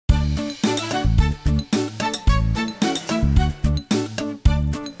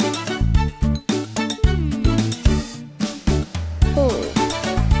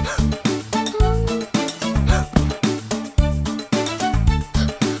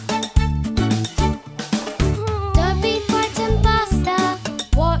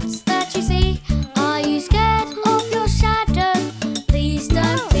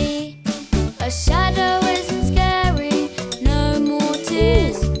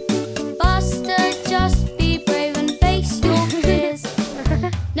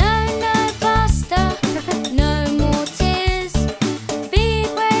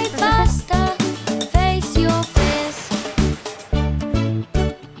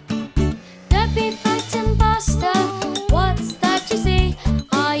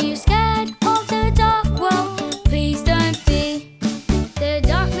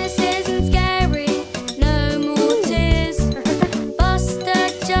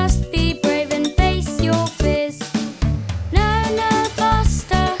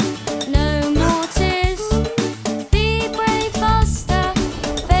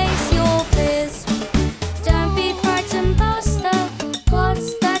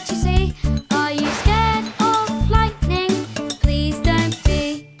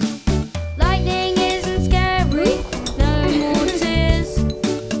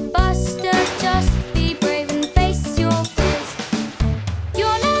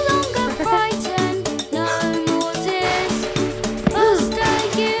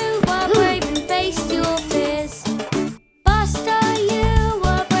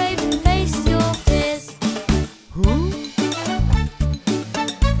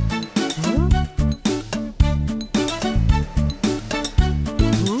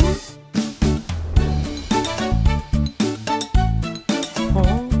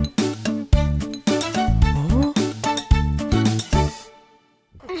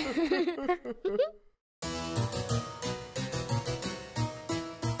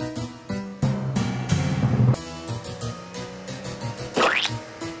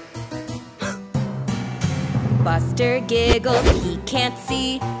Buster giggles, he can't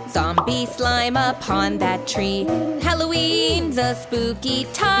see zombie slime upon that tree. Halloween's a spooky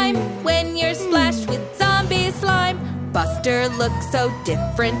time when you're splashed with zombie slime. Buster looks so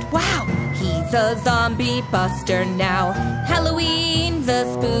different, wow, he's a zombie buster now. Halloween's a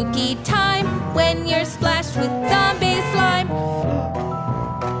spooky time when you're splashed with zombie slime.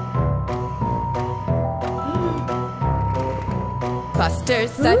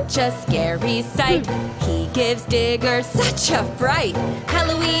 Buster's such a scary sight, he gives Digger such a fright.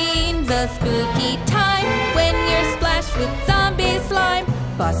 Halloween's a spooky time when you're splashed with zombie slime.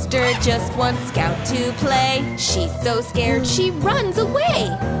 Buster just wants Scout to play, she's so scared she runs away.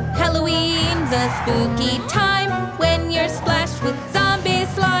 Halloween's a spooky time when you're splashed with zombie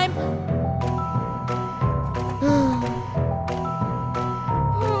slime.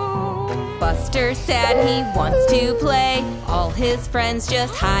 Buster's sad, he wants to play, all his friends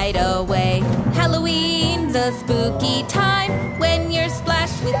just hide away. Halloween's a spooky time when you're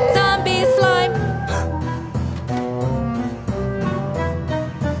splashed with zombie slime.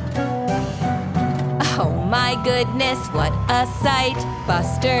 Oh my goodness, what a sight!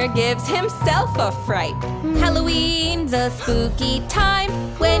 Buster gives himself a fright. Halloween's a spooky time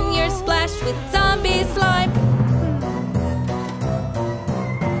when you're splashed with zombie slime.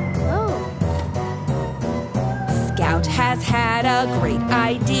 Scout has had a great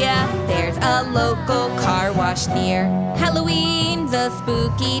idea, there's a local car wash near. Halloween's a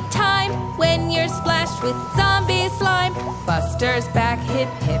spooky time when you're splashed with zombie slime. Buster's back, hip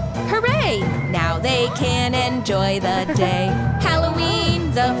hip hooray, now they can enjoy the day.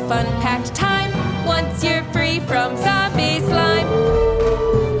 Halloween's a fun-packed time once you're free from zombie slime.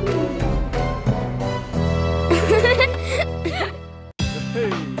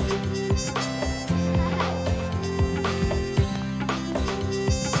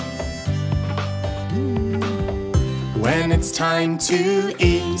 When it's time to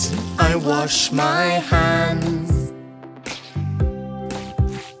eat, I wash my hands.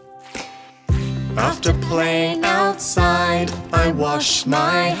 After playing outside, I wash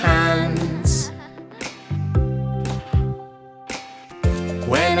my hands.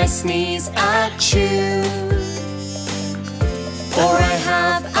 When I sneeze, achoo, or I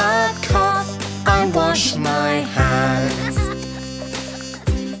have a cough, I wash my hands.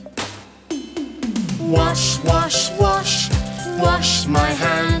 Wash, wash, wash, wash my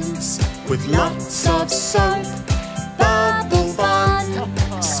hands with lots of soap. Bubble fun,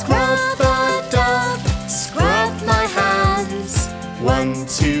 scrub the dog, scrub my hands. 1,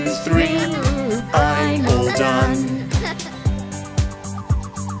 2, 3, I'm all done.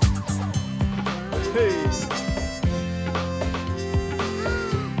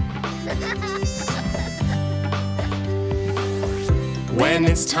 When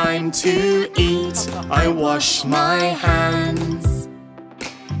it's time to eat, I wash my hands.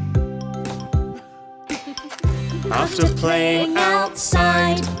 After playing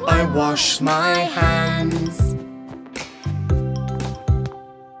outside, I wash my hands.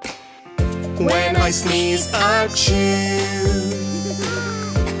 When I sneeze, achoo,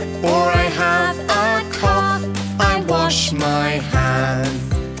 or I have a cough, I wash my hands.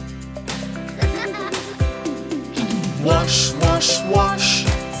 Wash, wash, wash,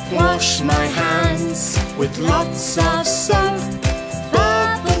 wash my hands with lots of soap.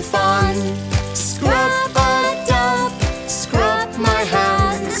 Bubble fun, scrub a dub, scrub my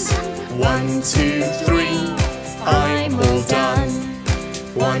hands. 1, 2, 3, I'm all done.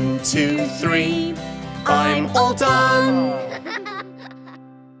 1, 2, 3, I'm all done.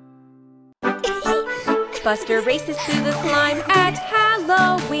 Buster races through the slime at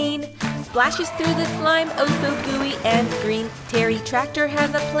Halloween. Splashes through the slime, oh so gooey and green. Terry Tractor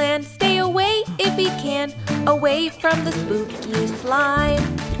has a plan, stay away if he can, away from the spooky slime.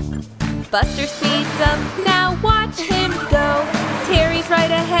 Buster speeds up, now watch him go. Terry's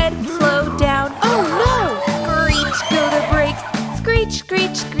right ahead, slow down, oh no! Screech, go the brakes, screech,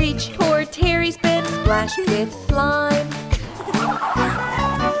 screech, screech. Poor Terry's been splashed with slime.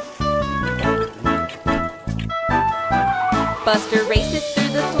 Buster races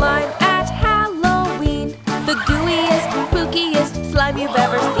through the slime at Halloween. The gooeyest, spookiest slime you've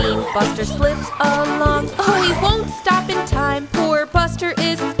ever seen. Buster slips along, oh he won't stop in time. Poor Buster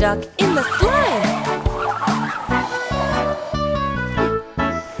is stuck in the slime.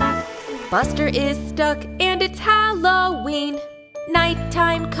 Buster is stuck and it's Halloween.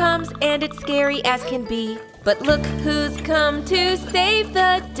 Nighttime comes and it's scary as can be. But look who's come to save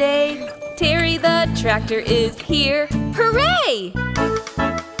the day. Terry the tractor is here. Hooray!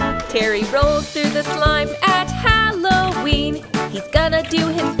 Terry rolls through the slime at Halloween. He's gonna do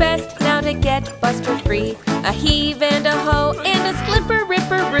his best now to get Buster free. A heave and a hoe and a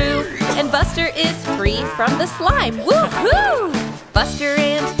slipper-ripperoo, and Buster is free from the slime. Woohoo! Buster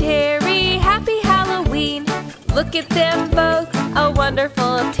and Terry, happy Halloween. Look at them both, a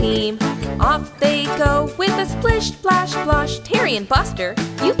wonderful team. Off they go with a splish, splash, splosh. Terry and Buster,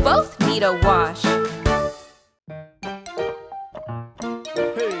 you both need a wash.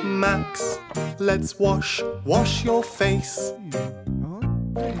 Max, let's wash your face.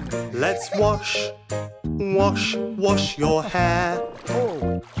 Let's wash your hair.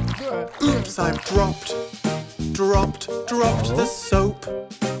 Oops, I've dropped the soap.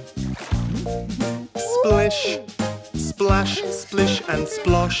 Splish, splash, splish and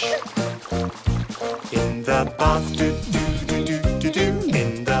splosh. In the bath, do-do-do-do-do.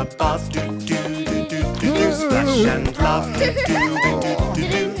 In the bath, do-do-do-do-do. Splash and laugh,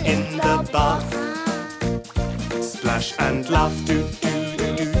 do-do-do-do-do. In the bath. Splash and laugh,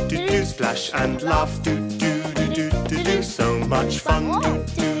 do-do-do-do-do. Splash and laugh, do-do-do-do-do. So much fun,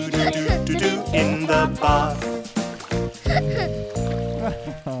 do-do-do-do-do. In the bath.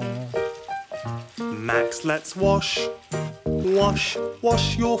 Max, let's wash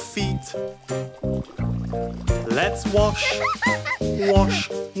your feet. Let's wash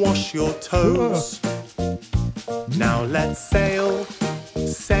your toes. Now let's sail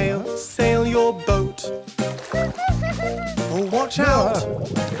your boat. Oh, watch out!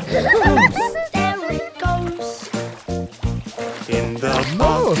 Oops, there it goes. In the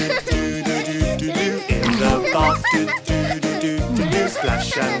bath, do-do-do-do-do. In the bath, do-do-do-do-do.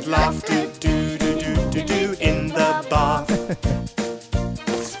 Splash and laugh, do-do-do-do-do. In the bath.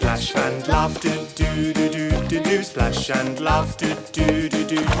 Splash and laugh, do-do-do-do-do. Splash and laugh,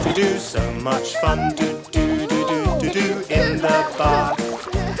 do-do-do-do-do. So much fun, do-do-do-do-do. In the bath.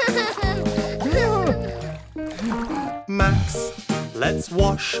 Max, let's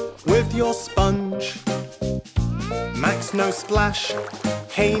wash with your sponge. Max, no splash.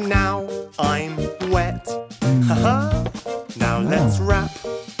 Hey now, I'm wet. Haha. Now let's wrap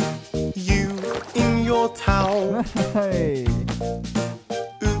you in your towel.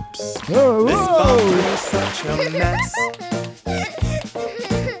 Oops, this bathroom is such a mess.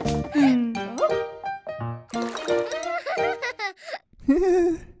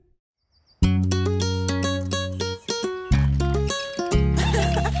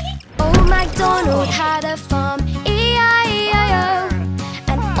 Old MacDonald had a farm, E-I-E-I-O.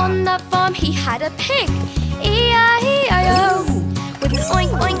 And on that farm he had a pig, E-I-E-I-O. With an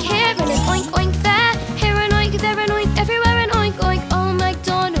oink oink here and an oink oink there. Here an oink, there an oink, everywhere an oink oink. Old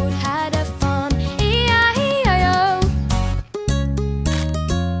MacDonald had a farm, E-I-E-I-O.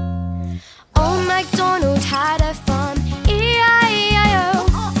 Old MacDonald had a farm, E-I-E-I-O.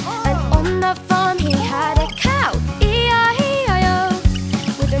 And on that farm he had a cow, E-I-E-I-O.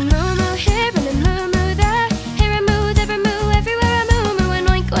 With a moo-moo here and a moo-moo there. Here a moo, there a moo, everywhere a moo-moo. An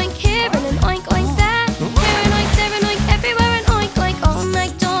oink oink here and an oink oink there. Here an oink, there an oink, everywhere an oink oink. Old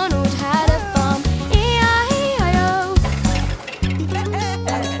MacDonald had a farm, E-I-E-I-O.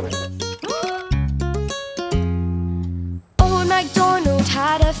 Old MacDonald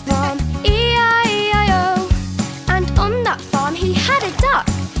had a farm, E-I-E-I-O. And on that farm he had a duck,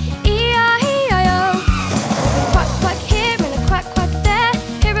 E-I-E-I-O. Quack quack here and a quack quack there.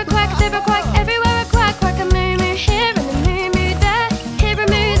 Here a quack, there a quack, everywhere a quack quack. A moo moo here and a moo moo there. Here a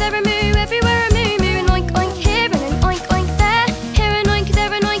moo, there a moo, everywhere a moo moo. An oink oink here and an oink oink there. Here an oink,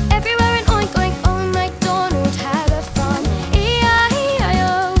 there an oink, everywhere an oink oink. Old MacDonald had a farm,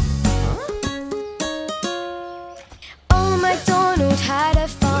 E-I-E-I-O. Old MacDonald had a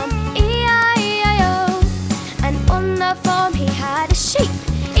farm, E-I-E-I-O. And on the farm he had a sheep,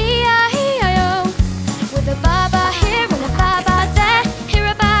 E-I-E-I-O. With a ba-ba here and a ba-ba there. Here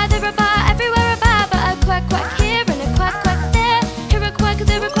a ba, there a ba, everywhere a ba-ba. A quack quack here and a quack quack there. Here a quack,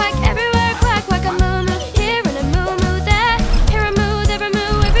 there a quack, everywhere a quack quack. A moo-moo here and a moo-moo there. Here a moo, there a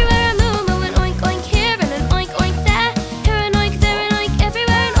moo, everywhere a moo-moo. An oink oink here and an oink oink there. Here an oink, there an oink,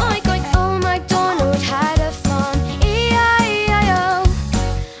 everywhere an oink oink. Old MacDonald had a farm, E-I-E-I-O.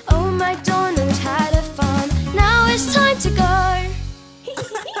 Old MacDonald had a farm. Now it's time to go.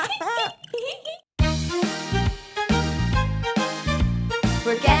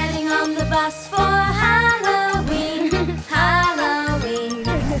 We're getting on the bus for Halloween, Halloween,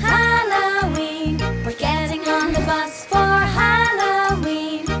 Halloween. We're getting on the bus for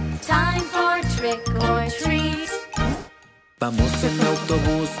Halloween. Time for trick or treat. Vamos en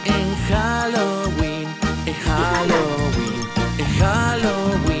autobús en Halloween.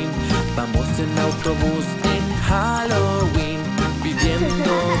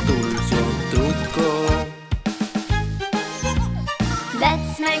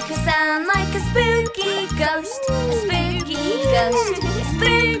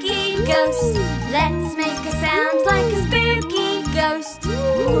 Spooky ghost. Let's make a sound like a spooky ghost.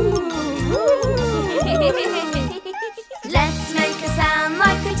 Let's make a sound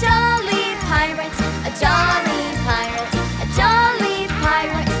like a jolly pirate. A jolly pirate. A jolly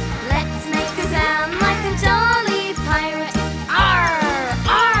pirate. Let's make a sound like a jolly pirate. Arr!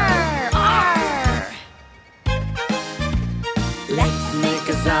 Arr! Arr! Let's make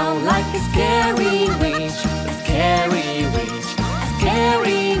a sound like a scary witch. A scary witch. A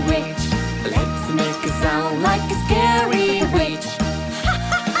scary witch. Let's make a sound like a scary witch.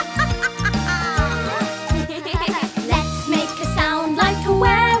 Let's make a sound like a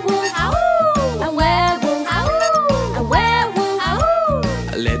werewolf. A werewolf. A werewolf.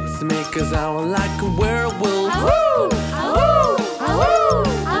 Let's make a sound like a werewolf.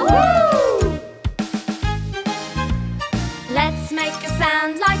 Let's make a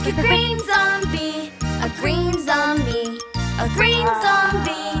sound like a green zombie. A green zombie. A green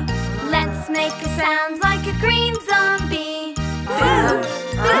zombie. Let's make a sound like a green zombie. Boo!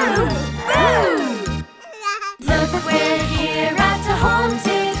 Boo! Boo! Look, we're here at a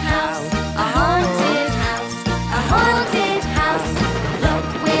haunted house. A haunted house. A haunted house. Look,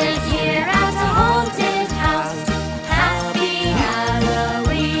 we're here at a haunted house. Happy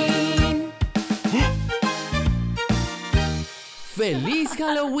Halloween. ¡Feliz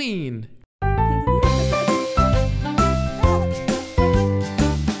Halloween!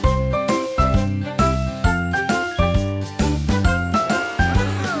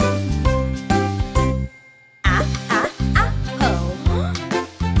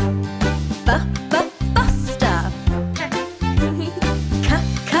 Buster.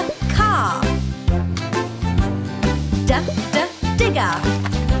 Car. Digger.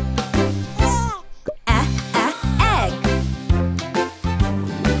 Egg.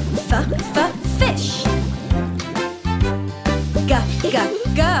 Fish.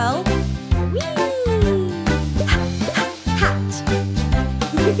 Girl. Hat.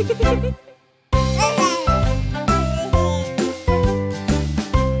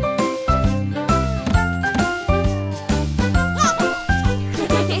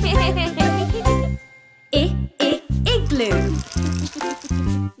 Igloo.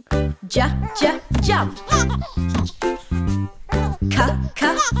 Jump.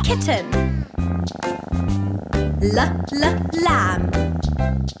 Kitten. Lamb.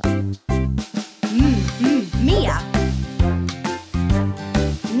 Mia.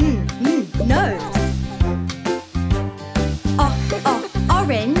 Nose.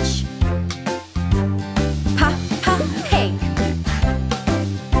 Orange. Pig.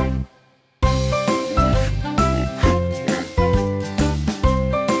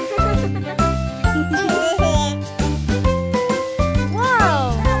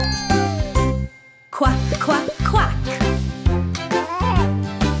 Quack.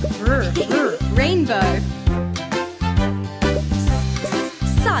 Rainbow.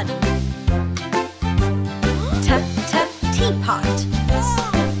 Sun. Teapot.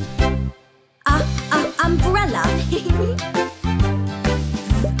 Umbrella.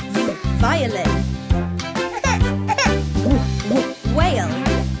 Violin. Whale.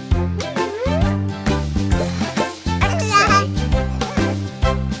 X-ray.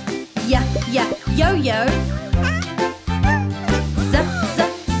 Yo-yo.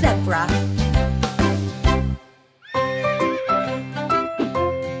 Zebra.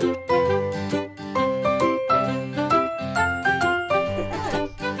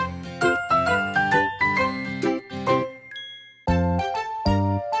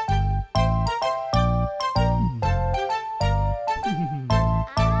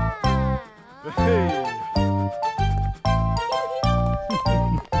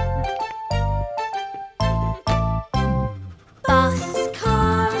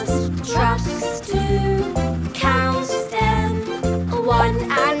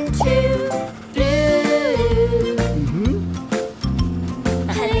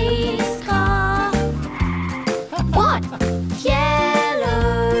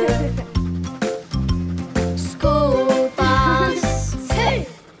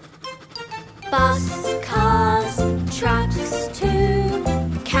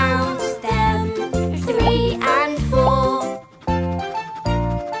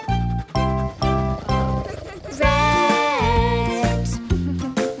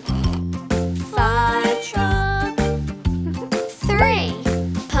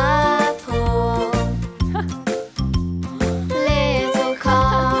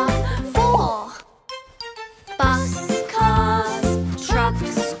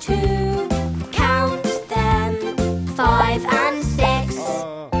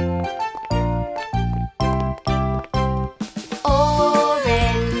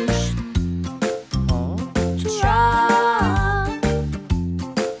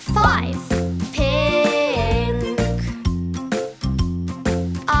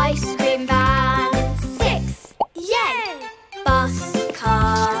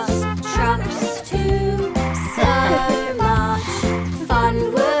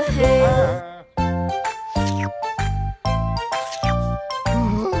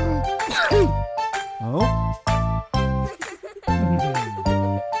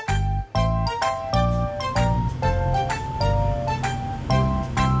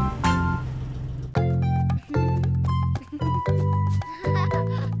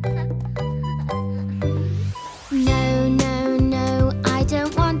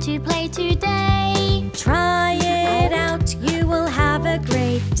 want to play today. Try it out, you will have a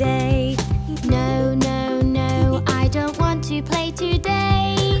great day. No, no, no, I don't want to play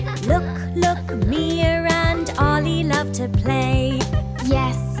today. Look, look, Mia and Ollie love to play.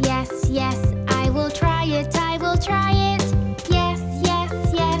 Yes, yes, yes, I will try it, I will try it. Yes, yes,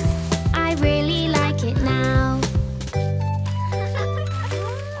 yes, I really like it now.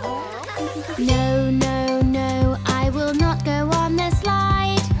 No, no, no, I will not go on the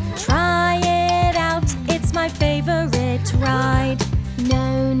slide. Try it out, it's my favorite ride.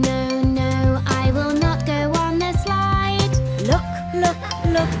 No, no, no, I will not go on the slide. Look, look,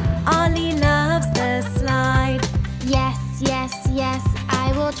 look, Ollie loves the slide. Yes, yes, yes,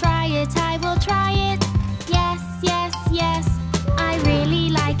 I will try it, I will try it. Yes, yes, yes, I really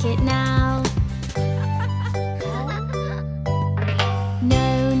like it now.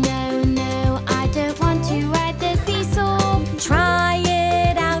 No, no, no, I don't want to ride the seesaw. Try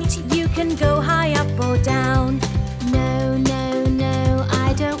it out, you can go high up or down. No, no, no,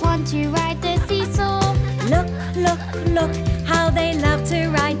 I don't want to ride the seesaw. Look, look, look, how they love to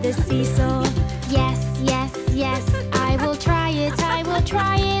ride the seesaw. Yes, yes, yes, I will try it, I will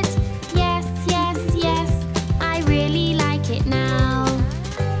try it. Yes, yes, yes, I really like it now.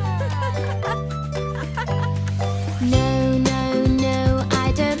 No, no, no,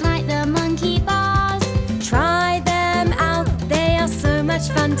 I don't like the monkey bars. Try them out, they are so much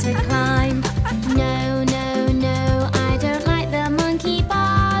fun to climb. No, no, no, I don't like the monkey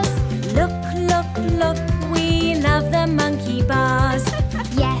bars. Look, look, look, we love the monkey bars.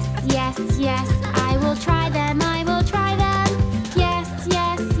 Yes, yes, yes, I will try them, I will try them. Yes,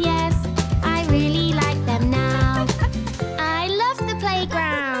 yes, yes, I really like them now. I love the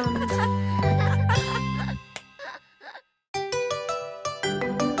playground.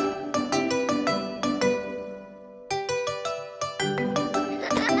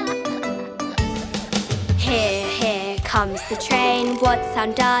 Here, here comes the train. What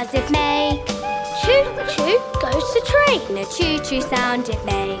sound does it make? Choo-choo goes the train. A choo-choo sound it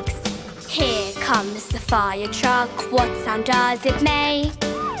makes. Here comes the fire truck. What sound does it make?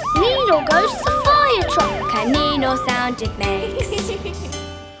 Nino goes the fire truck. A Nino sound it makes.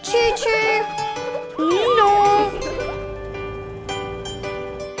 Choo-choo. Nino.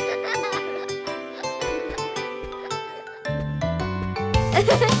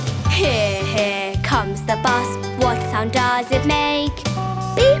 Here, here comes the bus. What sound does it make?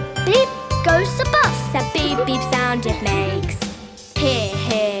 Beep, beep goes the bus. A beep, beep sound it makes. Here,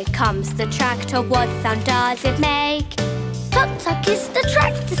 here comes the tractor. What sound does it make? Tuk-tuk is the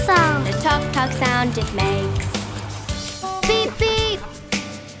tractor sound. The tuk-tuk sound it makes. Beep, beep.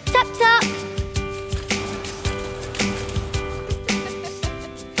 Tuk-tuk.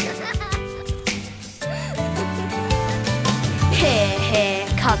 Here, here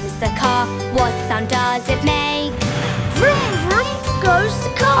comes the car. What sound does it make? Vroom, vroom goes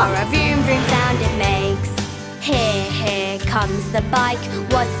the car. A vroom, vroom sound it makes. Here, here comes the bike.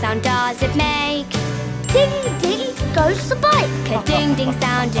 What sound does it make? Ding, ding goes the bike. A ding, ding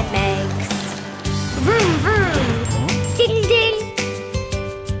sound it makes. Vroom, vroom. Ding, ding.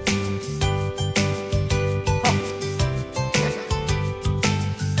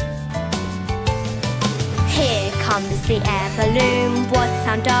 Here comes the air balloon. What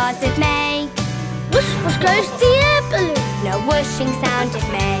sound does it make? Whoosh, whoosh goes the air balloon. No whooshing sound it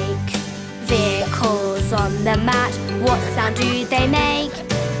makes. Vehicles on the mat. What sound do they make?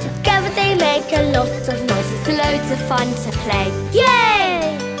 Together they make a lot of noise. It's loads of fun to play.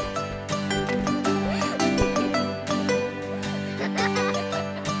 Yay!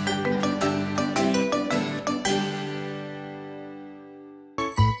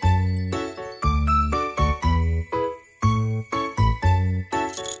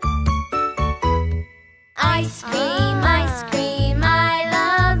 Ice cream, ice cream, I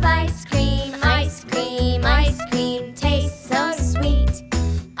love ice cream. Ice cream, ice cream, tastes so sweet.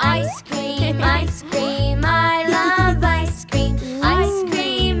 Ice cream, I love ice cream. Ice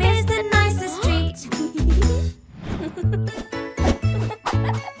cream is the nicest treat.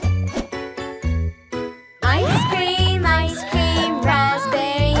 Ice cream,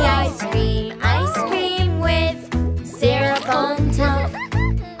 raspberry ice cream with syrup on top.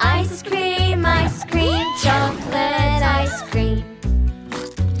 Ice cream, chocolate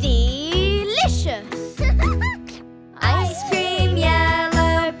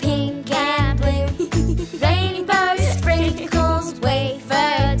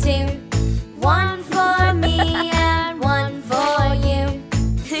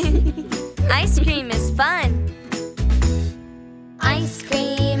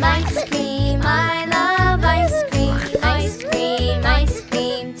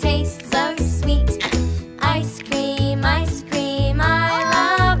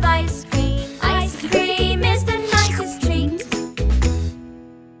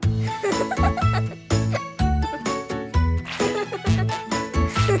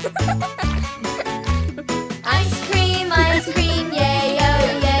ice cream, yay, oh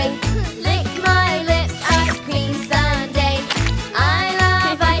yay. Lick my lips, ice cream sundae. I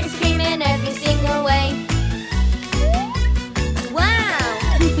love ice cream in every single way. Wow!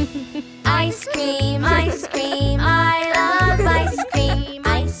 Ice cream, I love ice cream.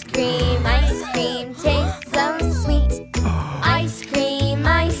 Ice cream, tastes so sweet. Ice cream,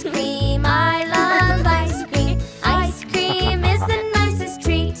 I love ice cream. Ice cream is the nicest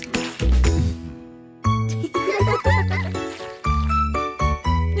treat.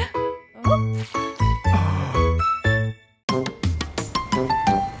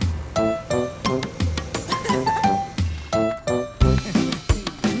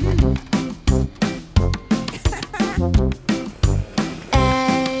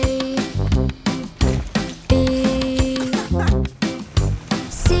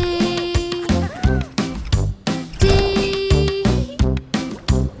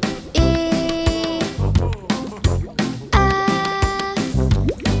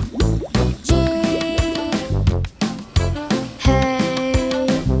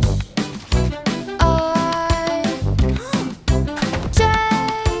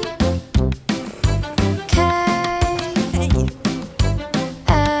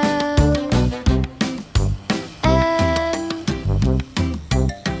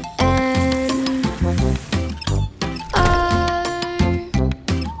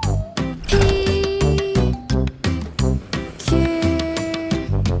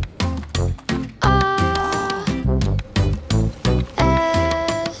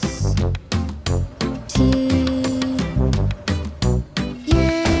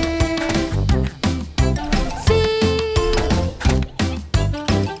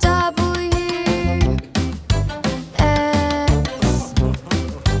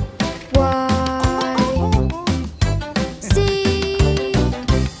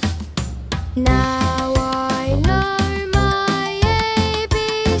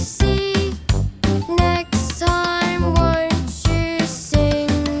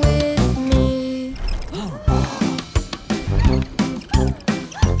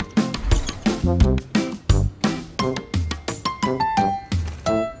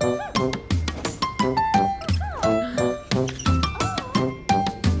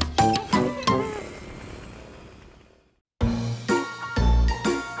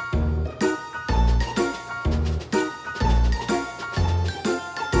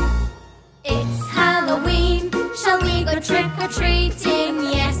 Trick-or-treating,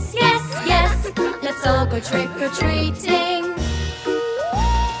 yes, yes, yes. Let's all go trick-or-treating.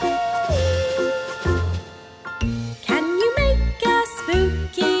 Can you make a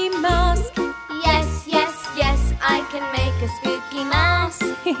spooky mask? Yes, yes, yes, I can make a spooky mask.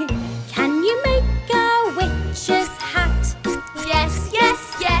 Can you make a witch's hat? Yes,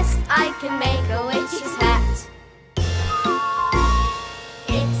 yes, yes, I can make a witch's hat.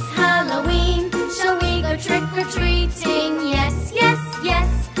 It's Halloween, shall we go trick-or-treating? Yes, yes,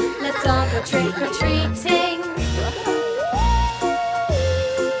 yes, let's all go trick-or-treating.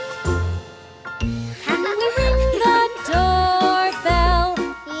 Can we ring the doorbell?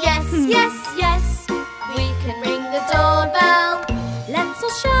 Yes, yes, yes, we can ring the doorbell. Let's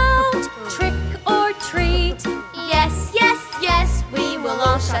all shout trick or treat. Yes, yes, yes, we will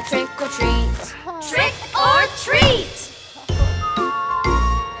all shout trick or treat. Trick or treat!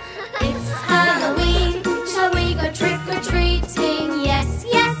 It's Halloween, shall we go trick or treating? Yes,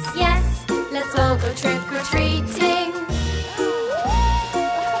 yes, yes, let's all go trick or treating.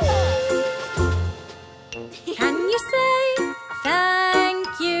 Can you say thank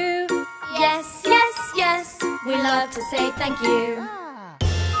you? Yes, yes, yes, we love to say thank you.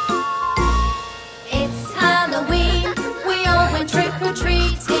 It's Halloween, we all went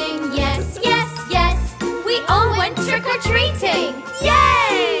trick-or-treating. Yes, yes, yes, we all went trick-or-treating.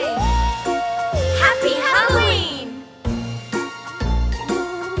 Yay! Happy Halloween!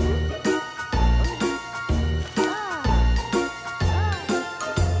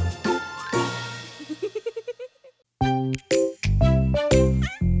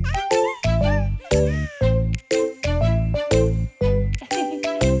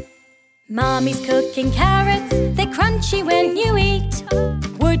 Mommy's cooking carrots, they're crunchy when you eat.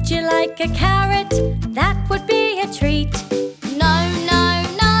 Would you like a carrot? That would be a treat. No, no,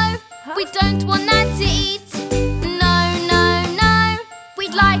 no, we don't want that to eat. No, no, no,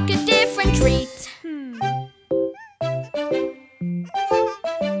 we'd like a different treat.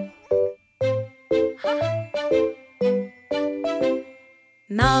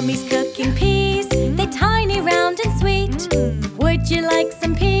 Mommy's cooking peas, they're tiny, round and sweet. Would you like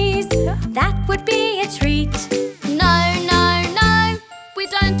some peas? That would be a treat. No, no, no, we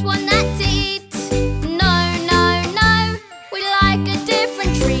don't don't want that to eat. No, no, no, we like a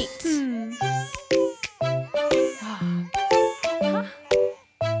different treat.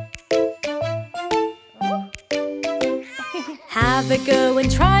 Have a go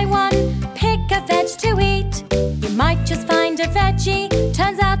and try one. Pick a veg to eat. You might just find a veggie,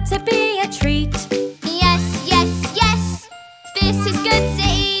 turns out to be a treat. Yes, yes, yes, this is good to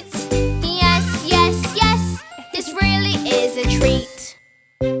eat. Yes, yes, yes, this really is a treat.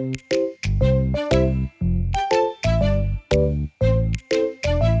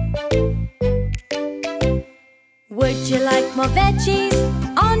 Would you like more veggies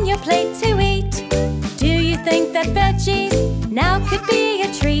on your plate to eat? Do you think that veggies now could be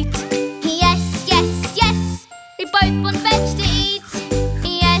a treat? Yes, yes, yes, we both want veg to eat.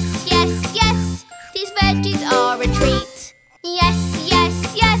 Yes, yes, yes, these veggies are a treat. Yes, yes,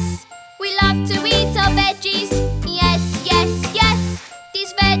 yes, we love to eat our veggies. Yes, yes, yes,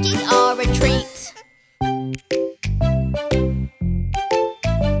 these veggies are a treat.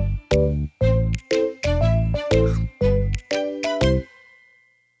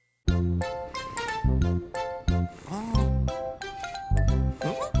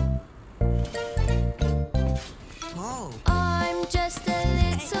 I'm just a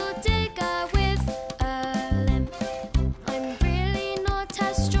little digger with a limp. I'm really not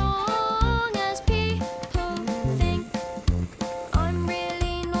as strong as people think. I'm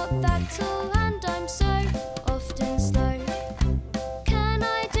really not that tall and I'm so often slow. Can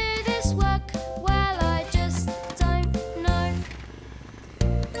I do this work? Well, I just don't know.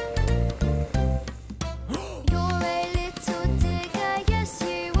 You're a little digger, yes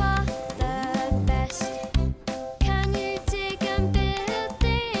you are the best. Can you dig and build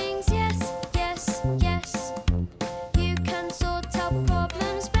things? Yes, yes, yes. You can sort out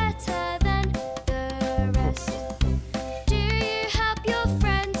problems better than the rest. Do you help your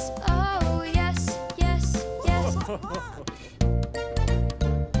friends? Oh, yes, yes, yes.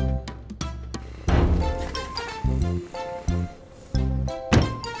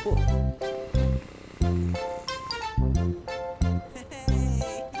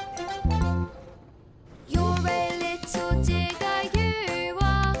 You're a little digger, you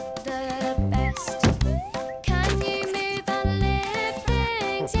are the best. Can you move and lift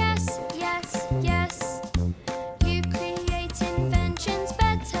things? Yes, yes, yes. You create inventions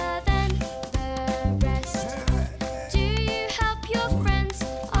better than the rest. Do you help your friends?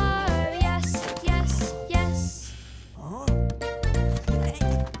 Oh, yes, yes, yes.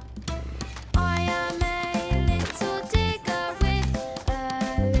 I am a little digger with a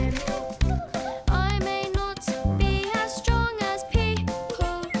limp. I may not be as strong as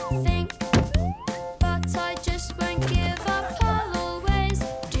people think, but I just won't give up. I'll always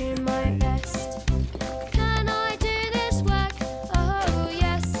do my best. Can I do this work? Oh,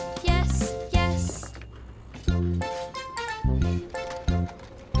 yes, yes, yes.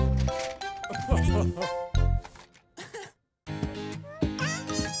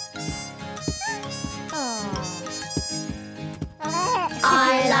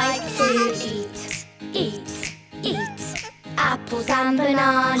 I like to eat apples and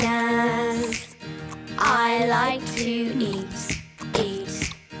bananas. I like to eat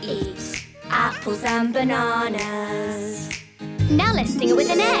apples and bananas. Now let's sing it with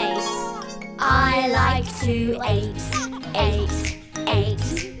an A. I like to eat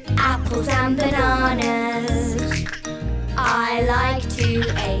apples and bananas. I like to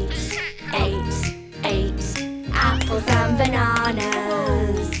eat apples and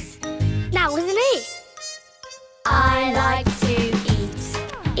bananas. Now with an E. I like to eat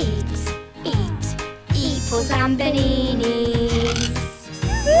apples and bananas.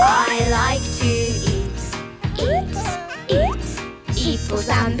 I like to eat apples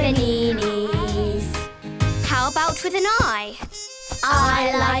and bananas. How about with an I?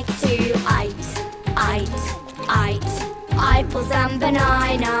 I like to eat apples and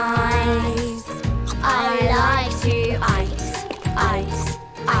bananas. I like to eat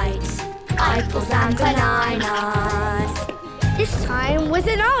apples and bananas. This time with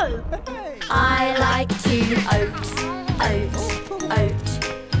an O. I like to oat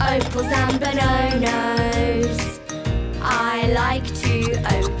apples and bananas. I like to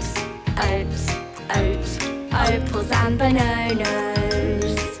oat apples and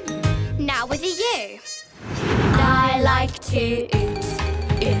bananas. Now with a U. I like to eat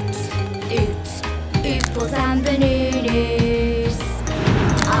apples and bananas.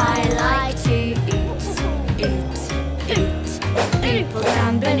 I like to eat apples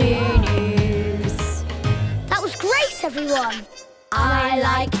and bananas. That was great, everyone. I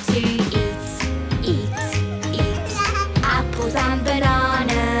like to eat apples and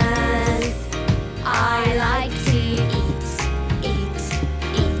bananas.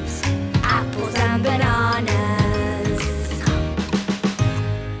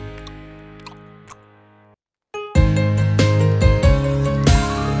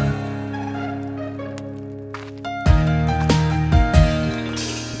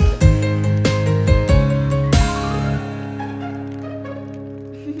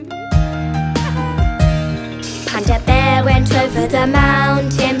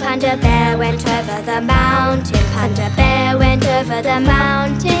 over the mountain. Panda bear went over the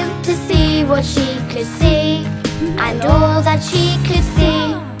mountain to see what she could see. And all that she could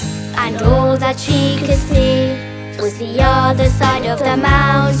see, and all that she could see, was the other side of the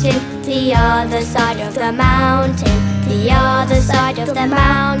mountain, the other side of the mountain. The other side of the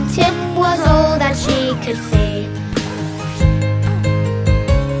mountain was all that she could see.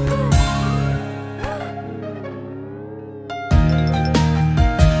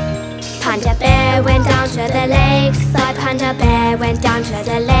 Panda bear went down to the lakeside. Panda bear went down to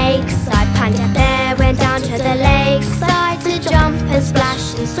the lakeside. Panda bear went down to the lakeside to jump and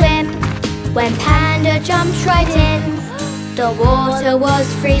splash and swim. When Panda jumped right in, the water was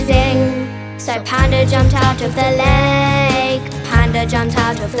freezing. So Panda jumped out of the lake. Panda jumped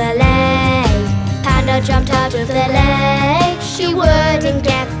out of the lake. Panda jumped out of the lake. She wouldn't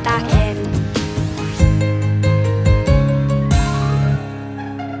get back in.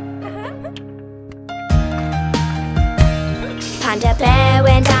 Panda bear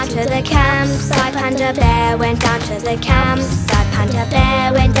went down to the campsite. Panda bear went down to the campsite. Panda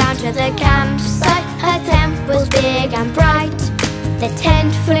bear went down to the campsite. Her tent was big and bright. The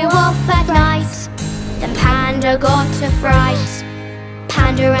tent flew off at night. Then Panda got a fright.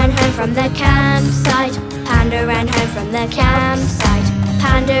 Panda ran home from the campsite. Panda ran home from the campsite.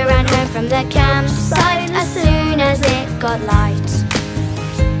 Panda ran home from the campsite as soon as it got light.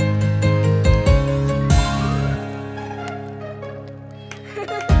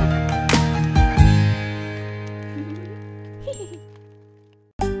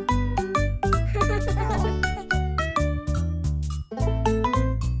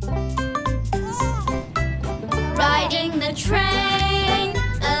 Riding the train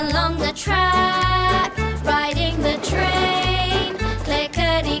along the track, riding the train,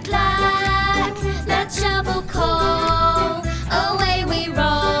 clickety-clack. Let's shovel coal, away we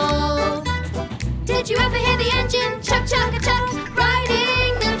roll. Did you ever hear the engine chuck, chuck, chuck?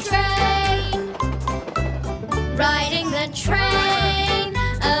 Riding the train, riding the train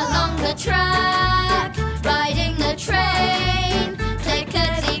along the track, riding the train,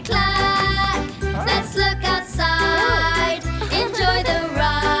 clickety-clack. Let's look outside, enjoy the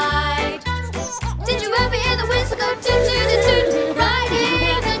ride. Did you ever hear the whistle go toot, toot, toot, toot?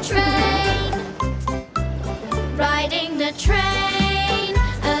 Riding the train, riding the train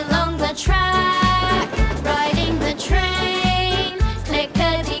along the track, riding the train,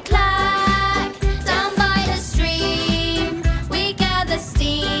 clickety-clack. Down by the stream, we gather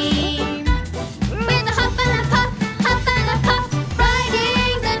steam. With a huff and a puff, huff and a puff,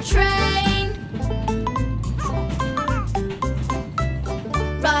 riding the train.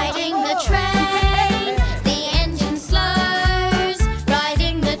 Riding the train, the engine slows.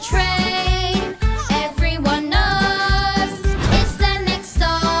 Riding the train, everyone knows it's the next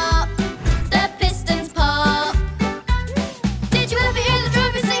stop. The pistons pop. Did you ever hear the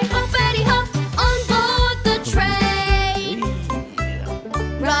driver say hoppity hop on board the train?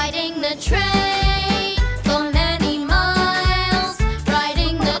 Riding the train for many miles.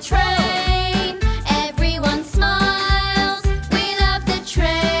 Riding the train, everyone smiles. We love the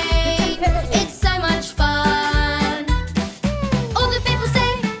train, it's so much fun. All the people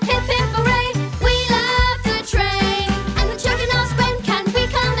say hip hip hooray. We love the train, and the children ask when can we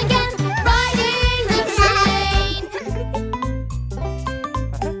come again. Riding the train.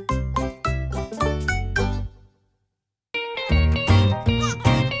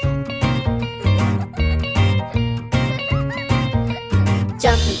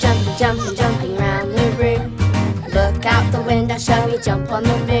 Jumping, jumping, jumping, jumping round the room. Look out the window, shall we jump on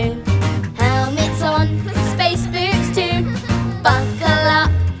the moon? Helmets on, space boots too. Buckle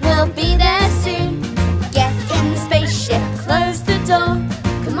up, we'll be there soon. Get in the spaceship, close the door.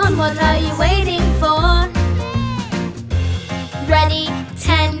 Come on, what are you waiting for? Ready,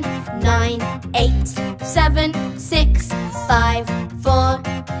 10, 9, 8, 7, 6, 5, 4,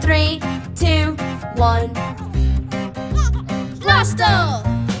 3, 2, 1. Blast off!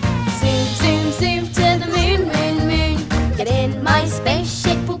 Zoom, zoom, zoom to the moon, moon, moon. Get in my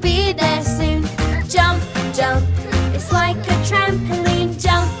spaceship, we'll be there soon. Jump, jump, it's like a trampoline.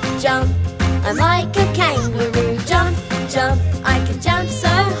 Jump, jump, I'm like a kangaroo. Jump, jump, I can jump so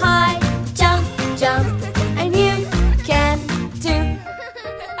high. Jump, jump, and you can too.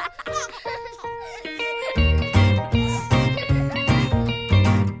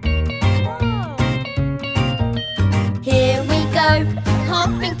 Here we go,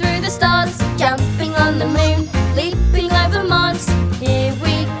 hopping through the stars, jumping on the moon, leaping over Mars. Here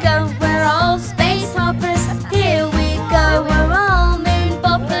we go, we're all space hoppers. Here we go, we're all moon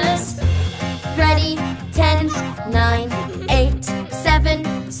boppers. Ready, 10, 9, 8,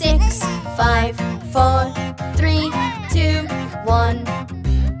 7, 6, 5,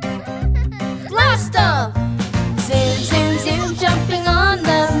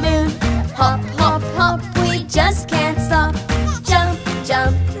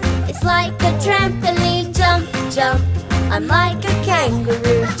 It's like a trampoline, jump, jump. I'm like a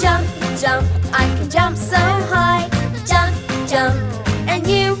kangaroo, jump, jump. I can jump so high, jump, jump. And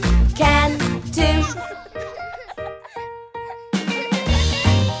you can too.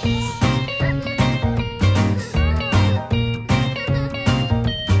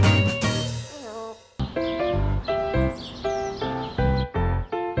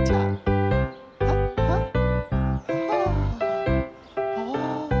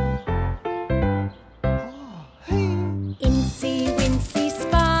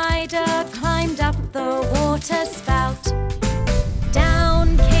 Water spout.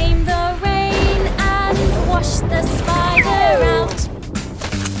 Down came the rain and washed the spider out.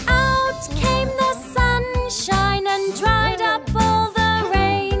 Out came the sunshine and dried up all the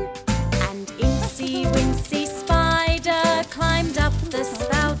rain. And Itsy Wincy Spider climbed up the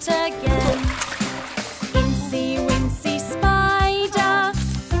spout again. Itsy Wincy Spider,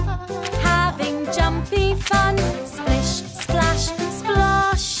 having jumpy fun. Splish, splash,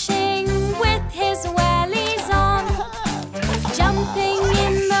 splashing with his wellies on. Jumping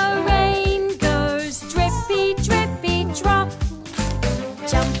in the rain goes drippy, drippy, drop.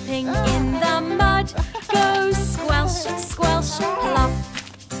 Jumping in the mud goes squelch, squelch, plop.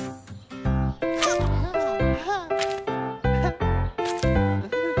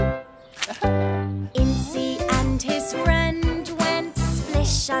 Itsy and his friend went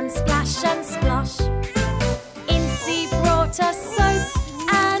splish and splash and splosh. Itsy brought a soap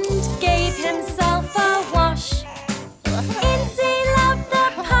and gave himself a wash. Itsy loved the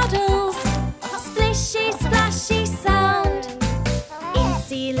puddles, splishy, splashy sound.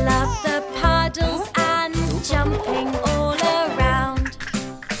 Itsy loved the puddles and jumping all around.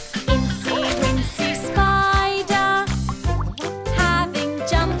 Itsy Wincy Spider, having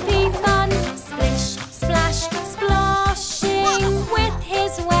jumpy fun. Splish, splash, splashing with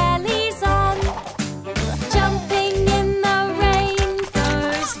his wellies on. Jumping in the rain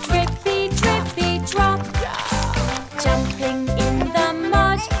goes drippy, drippy, drop. Jumping in the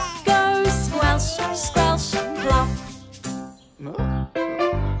mud goes squelch, squelch, plop.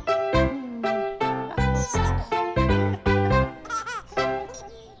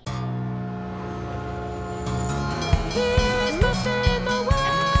 Here's Buster in the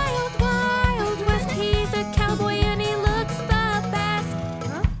wild, wild west. He's a cowboy and he looks the best.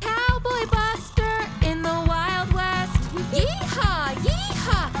 Cowboy Buster in the wild west. Yee-haw,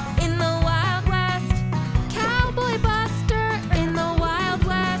 yee-haw in the wild west. Cowboy Buster in the wild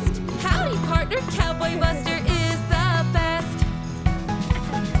west. Howdy partner, Cowboy Buster is the best.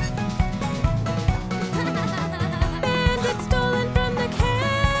 Bandit stolen from the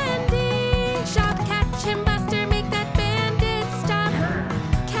candy shop. Catch him, Buster, make that bandit stop.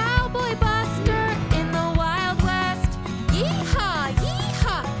 Cowboy Buster in the wild west. Yee-haw,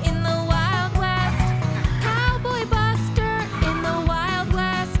 yee-haw in the wild west. Cowboy Buster in the wild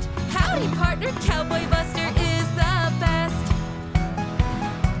west. Howdy partner, Cowboy Buster is the best.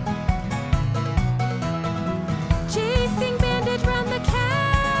 Chasing bandit round the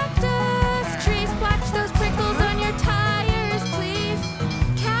cactus trees. Watch those prickles on your tires, please.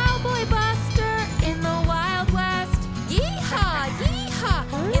 Cowboy Buster in the wild west. Yee-haw, yee-haw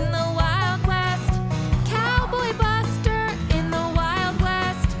in the wild west. Cowboy Buster in the wild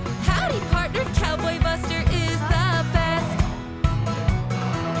west. Howdy partner, Cowboy Buster is the best.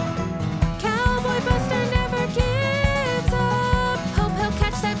 Cowboy Buster never gives up. Hope he'll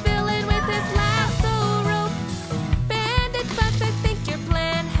catch that villain with his lasso rope. Bandit Bus, I think your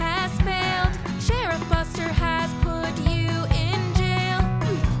plan has failed. Sheriff Buster has put you in jail.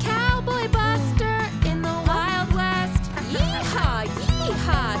 Cowboy Buster in the wild west. Yee-haw,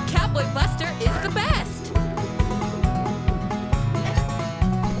 yee-haw, Cowboy Buster is the best.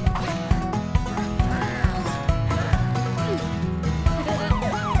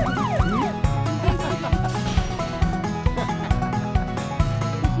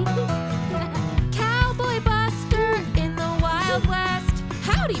 Cowboy Buster in the wild west.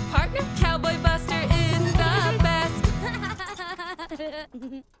 Howdy partner, Cowboy Buster is the best.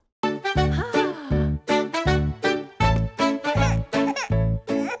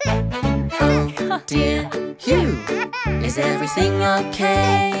 Oh dear, Hugh, is everything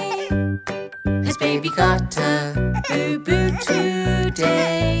okay? Has baby got a boo-boo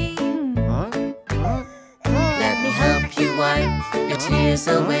today? Let me help you wipe your tears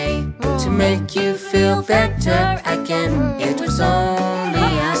away to make you feel better again. It was only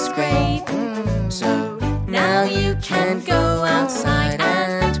a scrape, so now you can go outside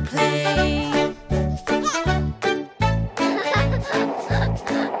and play.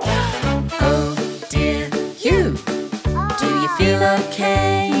 Oh dear, Hugh, do you feel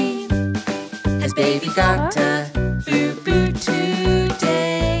okay? Has baby got a boo-boo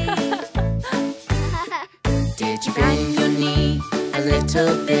today? Did you bend your knee a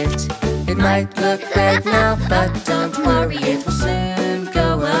little bit? It might look red now, but don't worry, it will soon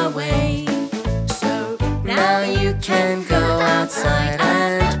go away. So now you can go outside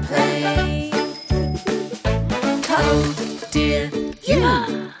and play. Oh dear,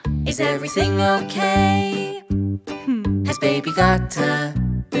 you! Is everything okay? Has baby got a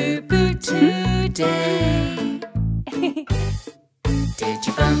boo-boo today? Did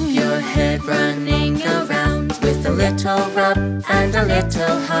you bump your head running around? With a little rub and a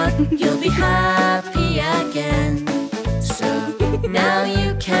little hug, you'll be happy again. So now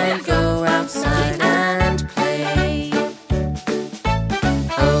you can go outside and play.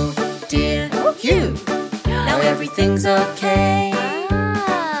 Oh dear, you! Now everything's okay.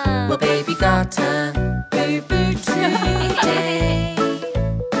 Well, baby got a boo-boo today.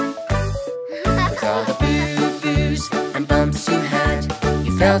 With all the boo-boos and bumps you had,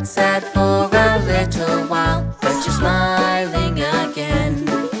 you felt sad for a little while, but you're smiling again.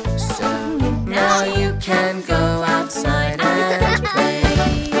 So now you can go outside and play.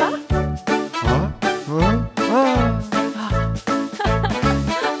 Oh!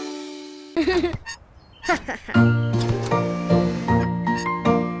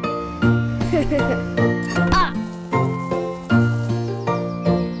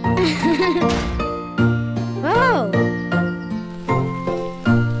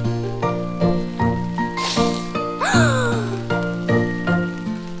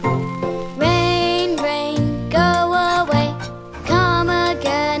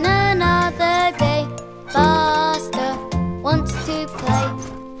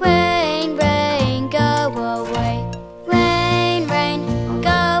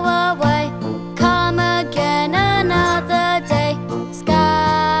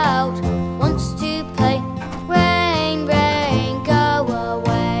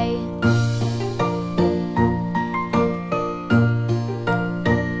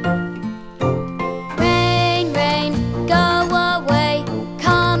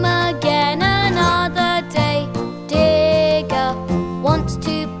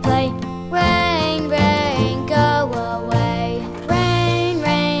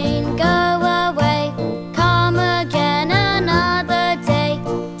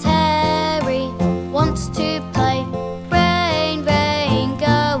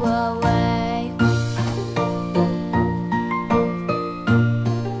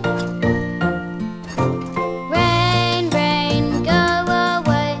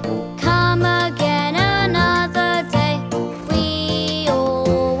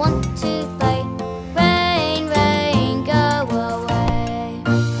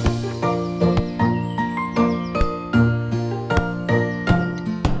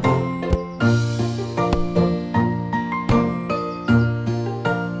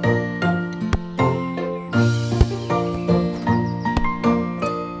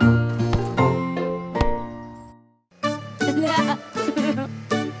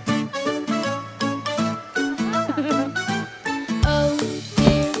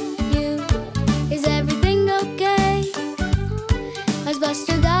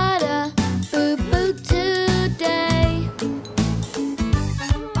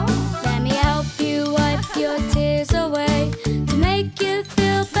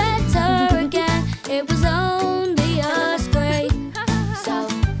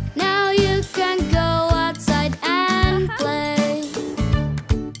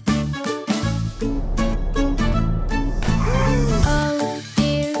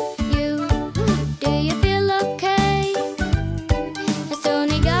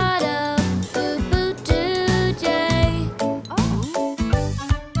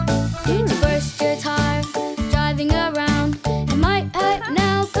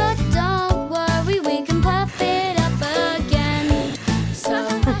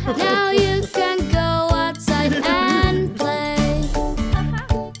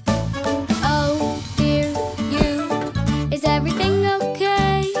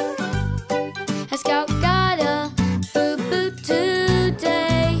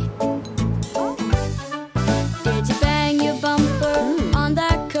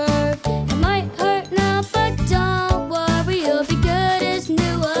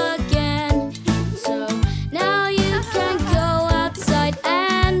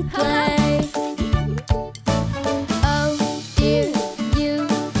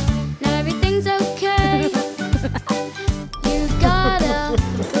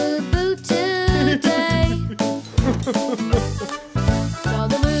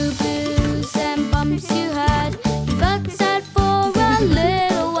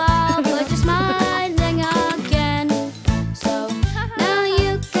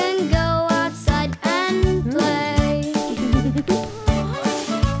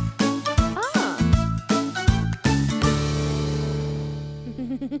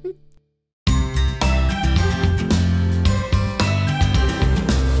 London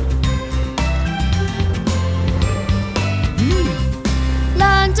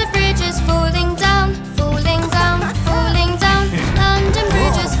Bridge is falling down, falling down, falling down. London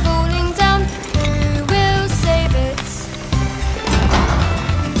Bridge is falling down. Who will save it?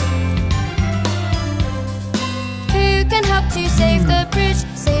 Who can help to save the bridge?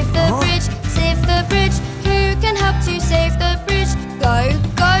 Save the bridge, save the bridge. Who can help to save the bridge? Go,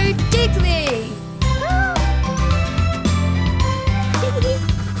 go, Diggly!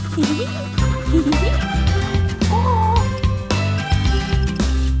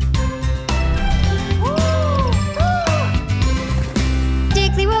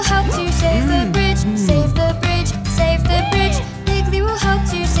 Diggly will help to save the bridge, save the bridge, save the bridge. Diggly will help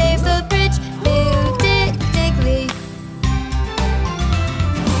to save the bridge. Build it, Diggly.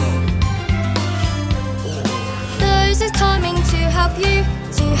 Those is coming to help you,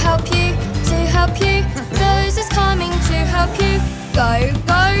 to help you, to help you. Those is coming to help you. Go,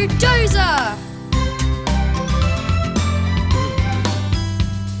 go, Dozer!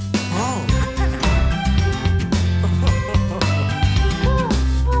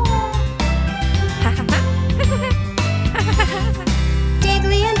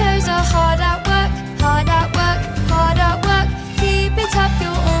 Diggly and Dozer hard at work, hard at work, hard at work. Keep it up,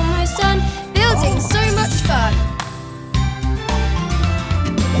 you're almost done. Building so much fun.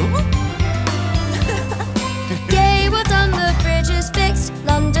 Yay, well done, the bridge is fixed.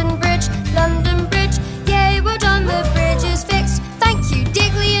 London Bridge, London Bridge. Yay, well done, the bridge is fixed. Thank you,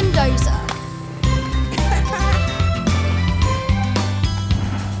 Diggly and Dozer.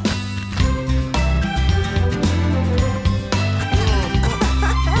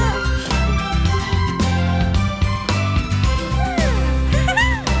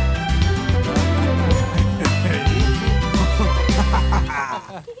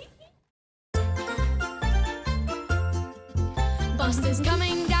 Buster's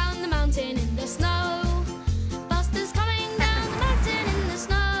coming down the mountain in the snow. Buster's coming down the mountain in the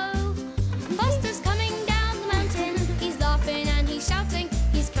snow. Buster's coming down the mountain. He's laughing and he's shouting.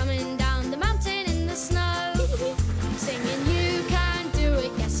 He's coming down the mountain in the snow. Singing, you can do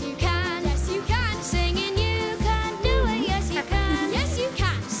it, yes you can, yes you can. Singing, you can do it, yes you can, yes you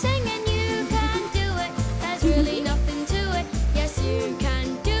can. Singing, you can do it, there's really nothing to it. Yes you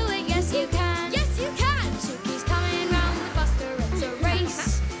can do it, yes you can, yes you can. Suki's coming round the Buster, it's a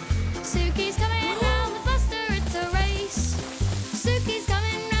race. Suki's coming round the Buster, it's a race. Suki's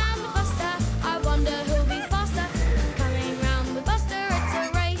coming round the Buster, I wonder who'll be faster. Coming round the Buster, it's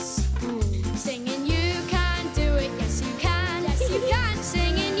a race. Singing, you can do it, yes you can, yes you can.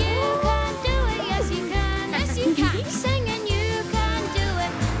 Singing, you can do it, yes you can, yes you can. Singing, you can do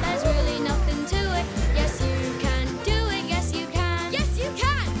it, there's really nothing to it. Yes you can do it, yes you can, yes you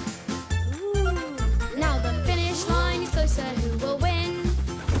can. Now the finish line is closer, who will win?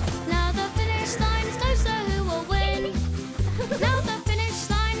 Now the finish line is closer, who will win? Now the finish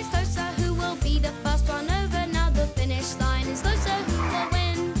line is closer, who will be the first one over? Now the finish line is closer, who will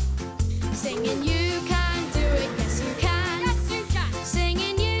win? Singing, you can do it, yes you can, yes you can.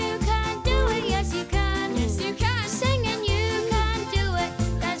 Singing, you can do it, yes you can, yes you can. Singing, you can do it,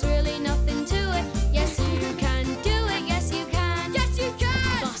 there's really nothing to it. Yes you can do it, yes you can, yes you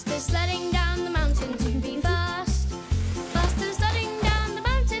can. Buster's sledding down the mountain to be first. Buster's sledding down the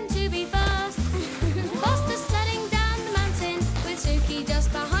mountain to be first. Buster's sledding down the mountain with Suki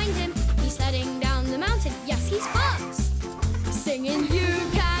just behind him. He's sledding down the mountain, yes he's first. Singing, you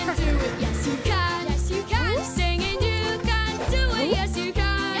can do it, yes you can, yes you can. Singing, you can do it, yes you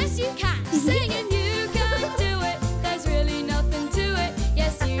can, yes you can. Singing, you can do it, there's really nothing to it.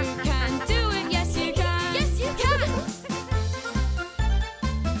 Yes you can do it, yes you can, yes you can.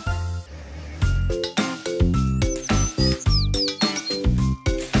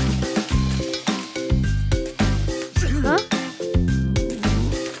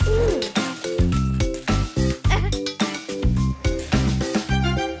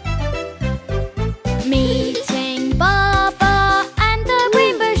 Meeting Baba and the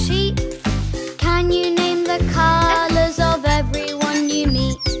rainbow sheep. Can you name the colors of everyone you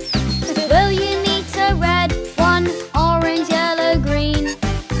meet? Will you meet a red one, orange, yellow, green,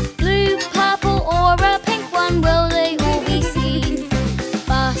 blue, purple, or a pink one? Will they all be seen?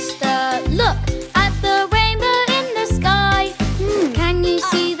 Buster, look at the rainbow in the sky. Can you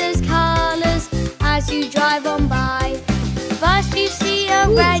see those colors as you drive on by? First you see a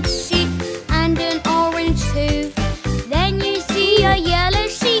red sheep and an orange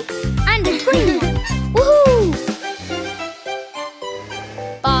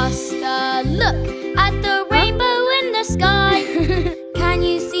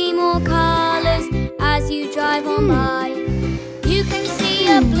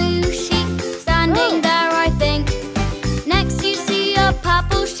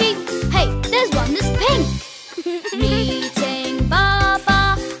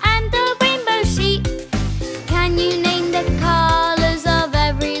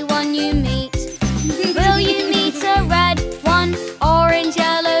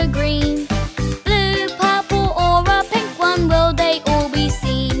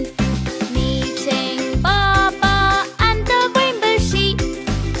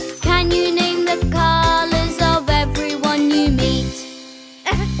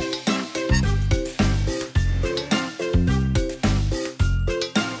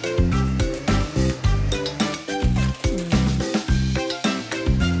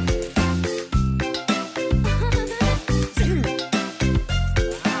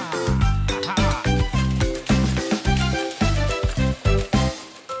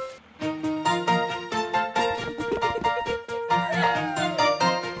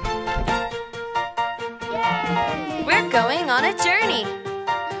going on a journey.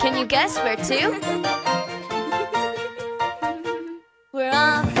 Can you guess where to? We're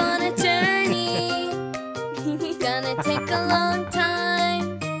off on a journey. Gonna take a long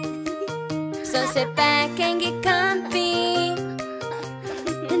time. So sit back and get comfy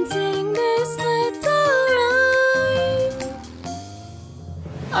and sing this little rhyme.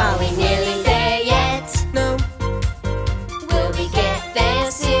 Are we nearly there yet? No. Will we get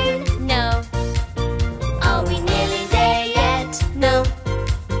there soon? No. Are we nearly there yet? No.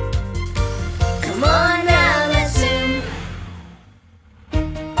 Come on now, let's zoom.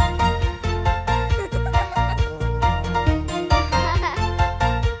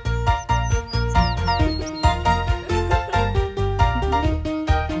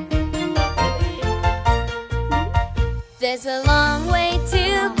 There's a long way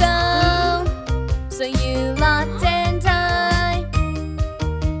to go, so you lot and I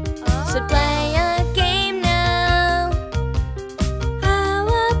should play a game now. How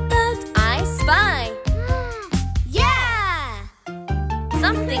about I Spy? Yeah!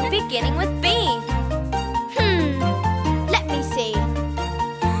 Something beginning with B. Let me see.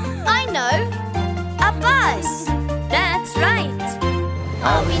 I know. A bus. That's right.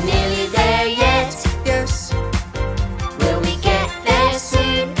 Are we nearly there yet? Yes. Will we get there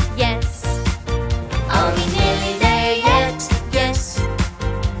soon? Yes. Are we nearly there yet? Yes.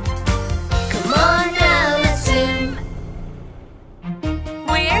 Come on now, let's zoom.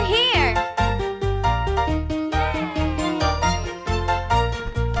 We're here.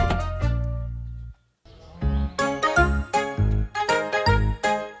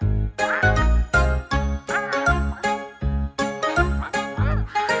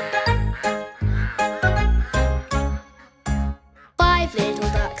 Five little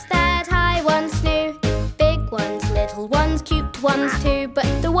ducks that I once knew. Big ones, little ones, cute ones too. But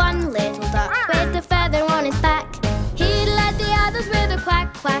the one little duck with the feather on his back, he led the others with a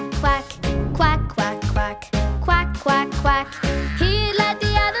quack, quack, quack. Quack, quack, quack. Quack, quack, quack. He led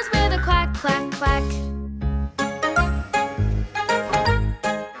the others with a quack, quack, quack.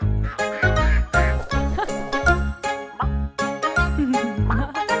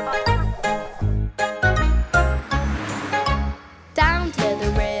 Down to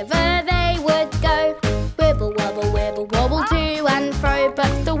the river they would go, wibble wobble to and fro.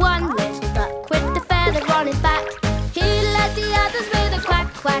 But the one little duck with the feather on his back, he led the others with a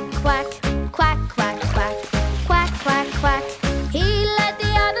quack, quack, quack. Quack, quack, quack. Quack, quack, quack. He led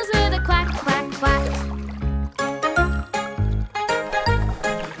the others with a quack, quack, quack.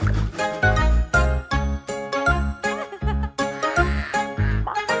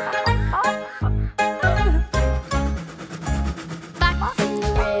 Back from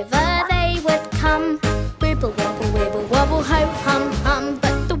the river they would come, wibble wobble, ho hum hum.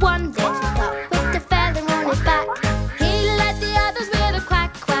 But the one little duck with the feather on his back, he led the others with a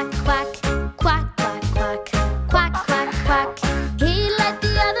quack, quack, quack. Quack, quack, quack. Quack, quack, quack. He led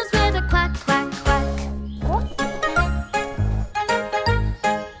the others with a quack, quack, quack.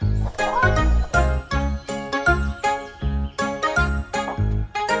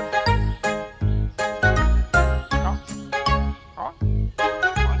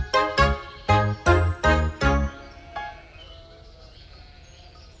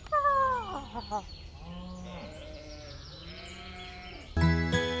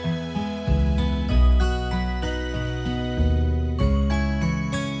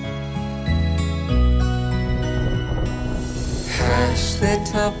 Hush,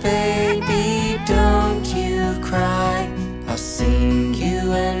 little baby, don't you cry. I'll sing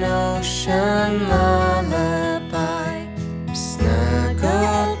you an ocean lullaby.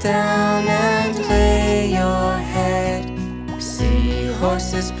 Snuggle down and lay your head.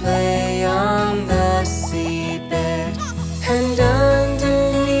 Seahorses play on the seabed, and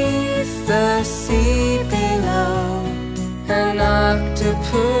underneath the sea below, an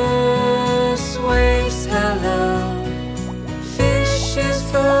octopus waves hello. Fishes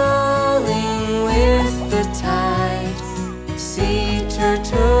falling with the tide, sea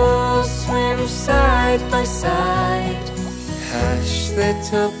turtles swim side by side. Hush,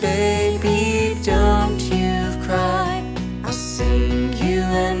 little baby, don't you cry. I'll sing you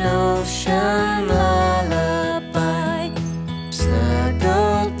an ocean lullaby.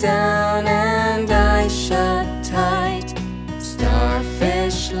 Snuggle down and eyes shut tight.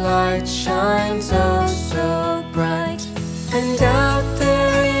 Starfish light shines oh so bright. And out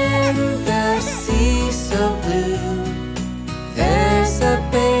there in the sea so blue, there's a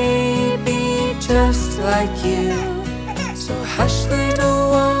baby just like you. So hush, little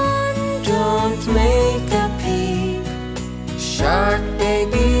one, don't make a peep. Shark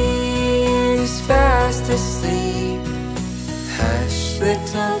baby is fast asleep.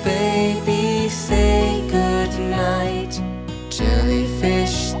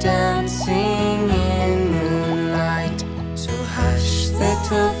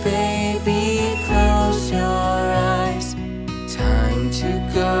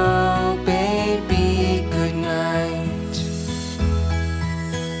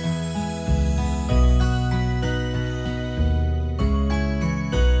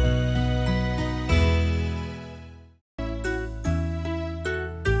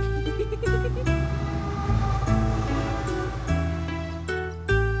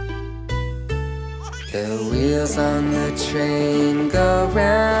 The wheels on the train go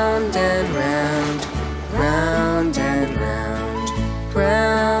round and round, round and round,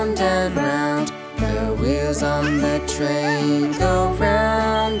 round and round. The wheels on the train go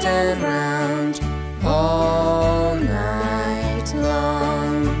round and round all night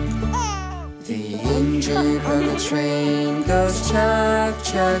long. The engine on the train goes chug,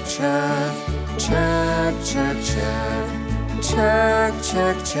 chug, chug, chug, chug, chug, chug,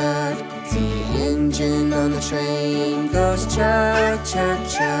 chug, chug. The engine on the train goes chug, chug,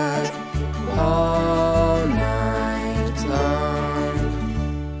 chug all night long.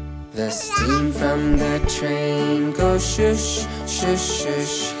 The steam from the train goes shush, shush,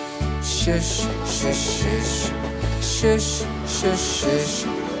 shush, shush, shush, shush, shush, shush, shush.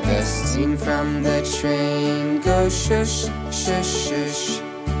 The steam from the train goes shush, shush, shush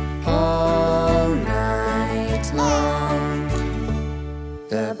all night long.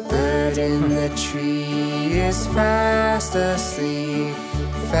 The bird in the tree is fast asleep,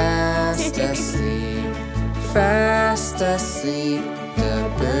 fast asleep, fast asleep.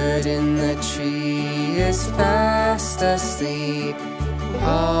 The bird in the tree is fast asleep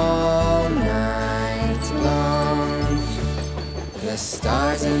all night long. The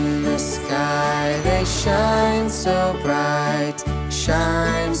stars in the sky, they shine so bright,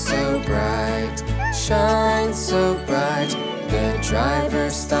 shine so bright, shine so bright. The driver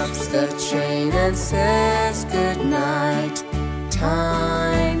stops the train and says goodnight.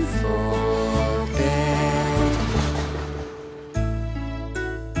 Time for bed.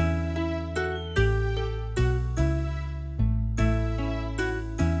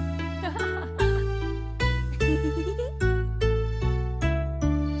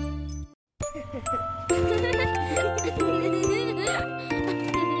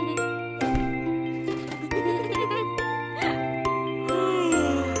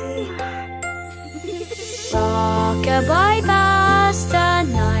 Cowboy Buster,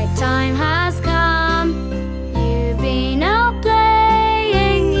 nighttime has come. You've been out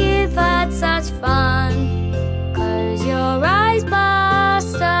playing, you've had such fun. Close your eyes,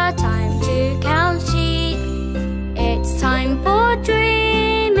 Buster, time to count sheep. It's time for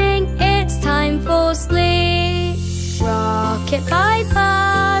dreaming, it's time for sleep. Rocket by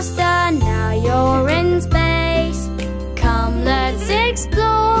Buster, now you're in space. Come, let's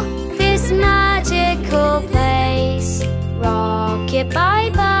explore this magical place. Rocket by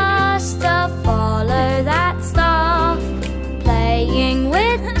Buster, follow that star. Playing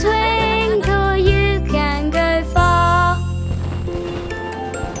with Twinkle, you can go far.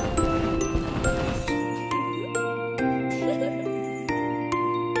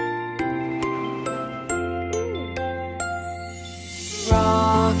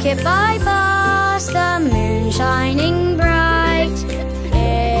 Rocket by Buster, moon shining bright.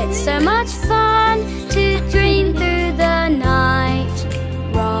 It's so much fun to dream through the night.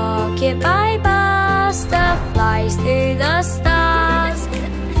 Rocket by Buster flies through the stars,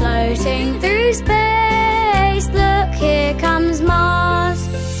 floating through space. Look, here comes Mars.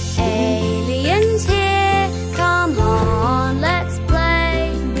 Aliens here, come on, let's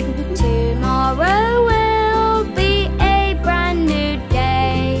play. Tomorrow will be a brand new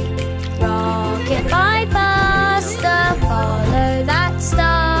day. Rocket by Buster, follow that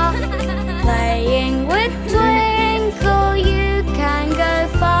star.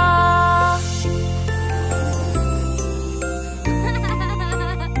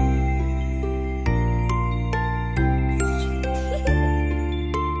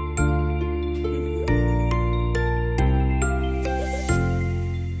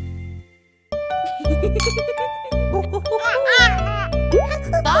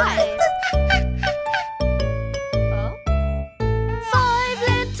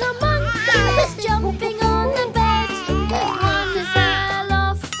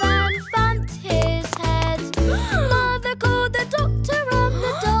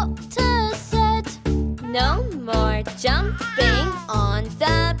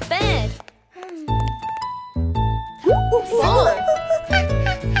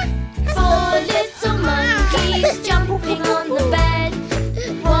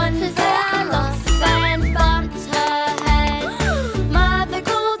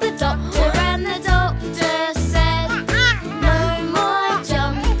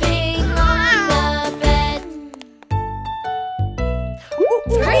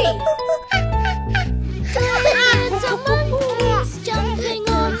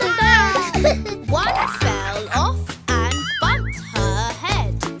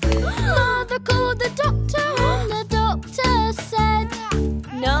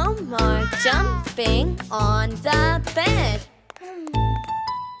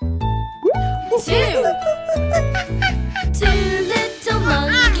 Two. Two little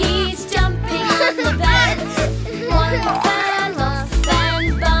monkeys jumping on the bed. One fell off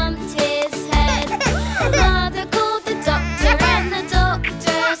and bumped his head. Mother called the doctor and the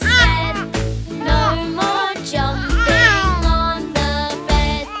doctor said, no more jumping on the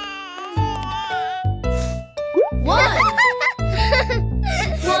bed. One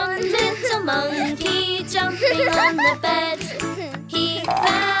little monkey jumping on the bed. He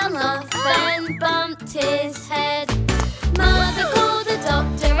fell off and bumped his head. Mother called the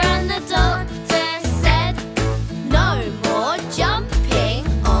doctor and the doctor said, no more jumping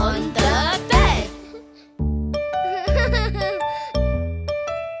on the bed.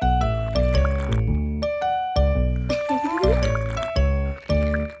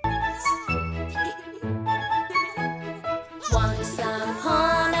 Once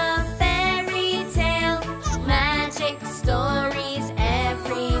upon a fairy tale, magic stories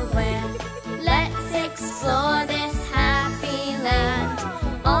everywhere. Let's explore this happy land,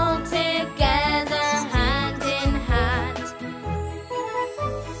 all together hand in hand.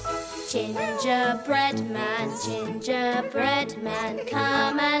 Gingerbread man,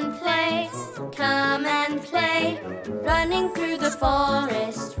 come and play, come and play. Running through the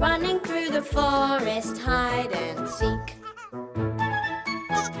forest, hide and seek.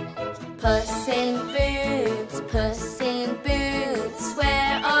 Puss in boots,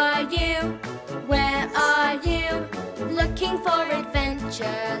 where are you? Where are you? Looking for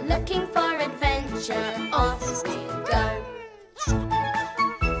adventure, off we go.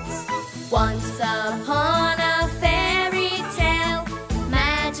 Once upon a fairy tale,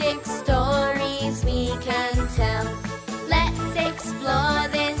 magic stories we can tell. Let's explore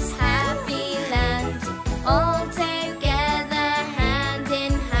this happy land, all together hand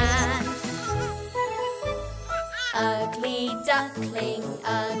in hand. Ugly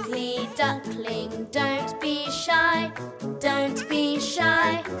duckling, don't be shy, don't be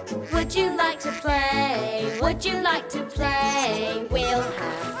shy. Would you like to play? Would you like to play? We'll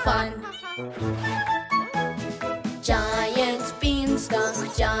have fun. Giant beanstalk,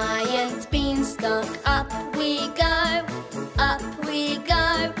 up we go,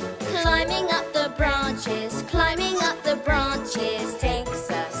 climbing up the branches,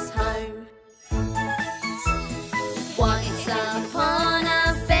 takes us home. Once upon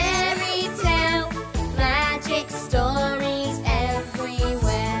a fairy tale, magic stories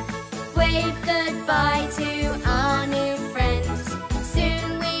everywhere. Wave goodbye to our new friends,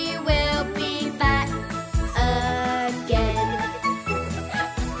 soon we will be back again.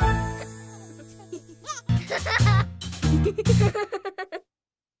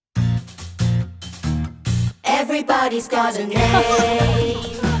 Everybody's got a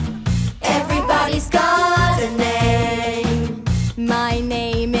name. Everybody's got a name. My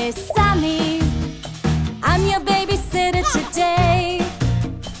name is Sammy. I'm your babysitter today.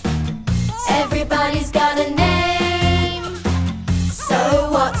 Everybody's got a name. So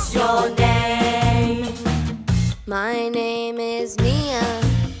what's your name? My name is Mia.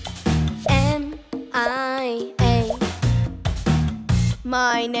 M-I-A.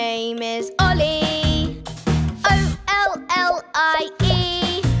 My name is Ollie. O-L-L-I-E.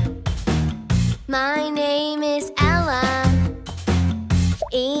 My name is Ella.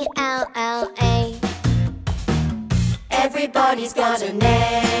 E-L-L-A. Everybody's got a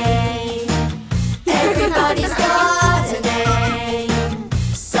name. Everybody's got a name.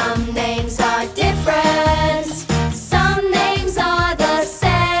 Some names are different, some names are the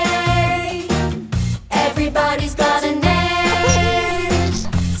same. Everybody's got a name.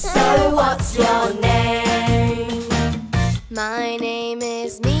 So what's your name? My name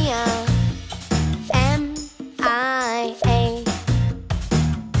is Mia. M-I-A.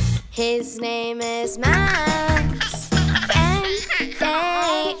 His name is Max. M-A-X.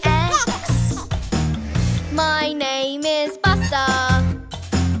 My name is Buster.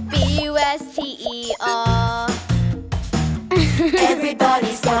 B-U-S-T-E-R.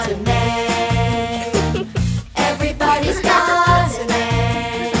 Everybody's got a name. Everybody's got a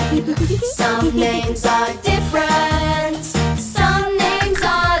name. Some names are different, some names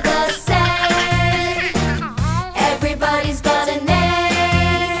are the same. Everybody's got a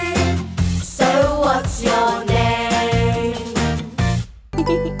name. So what's your name?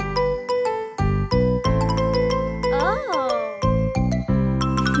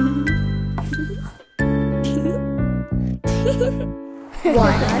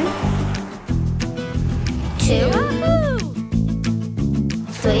 One, two,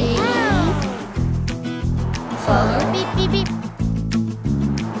 3, 4, beep, beep, beep.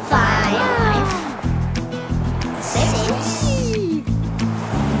 5, 6,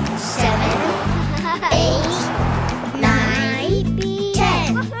 7,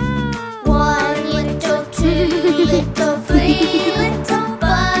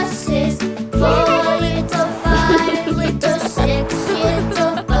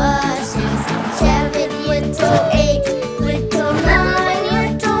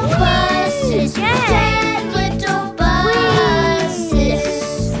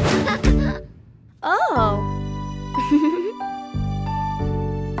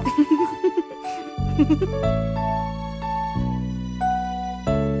 1,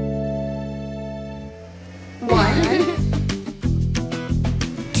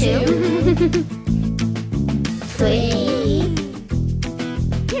 2, 3,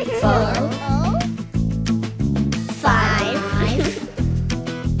 4, 5,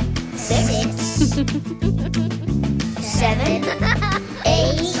 6, 7,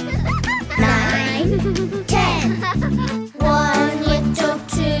 8, 9, 10. 1 little,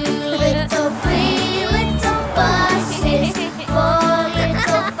 2 little, 3 little buses. 4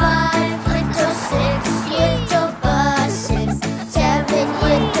 little, 5 little, 6 little buses. 7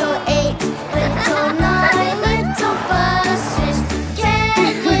 little, 8 little, 9 little buses.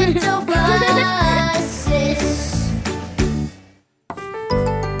 10 little buses.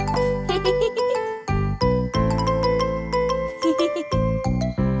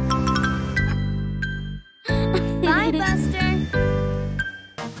 Bye, Buster.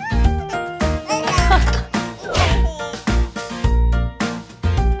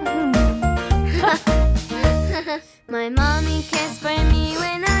 My mommy cares for me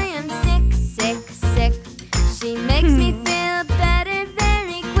when I am sick, sick, sick. She makes me feel better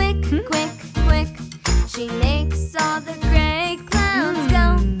very quick, quick, quick. She makes all the gray clouds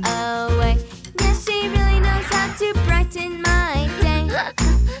go away. Yes, she really knows how to brighten my day.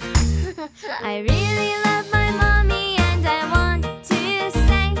 I really love my mommy and I want to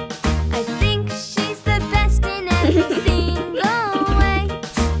say I think she's the best in every single way.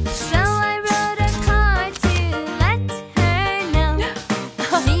 So I wrote a card to let her know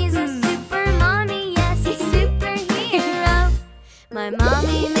she's a super mommy, yes, a superhero. My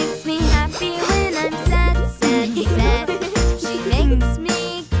mommy makes me happy when I'm sad, sad, sad. She makes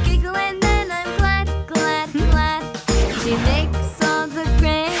me giggle and then I'm glad, glad, glad. She makes all the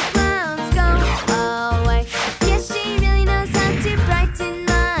gray clouds go away. Yes, she really knows how to brighten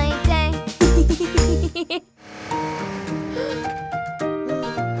my day.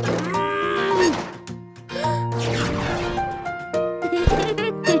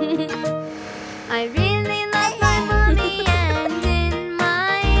 I really love my mommy, and in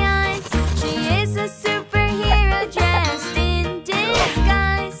my eyes, she is a superhero dressed in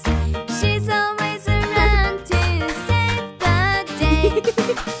disguise. She's always around to save the day.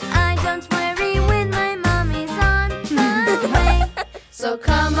 I don't worry when my mommy's on the way. So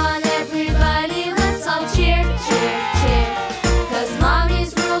come on, everybody, let's all cheer, cheer, cheer. 'Cause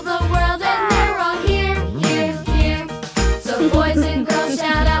mommies rule the world and they're all here, here, here. So boys and girls,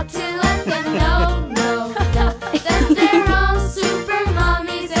 shout out to let them know, know, know that they're all super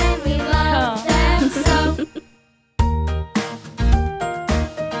mommies and we love them so.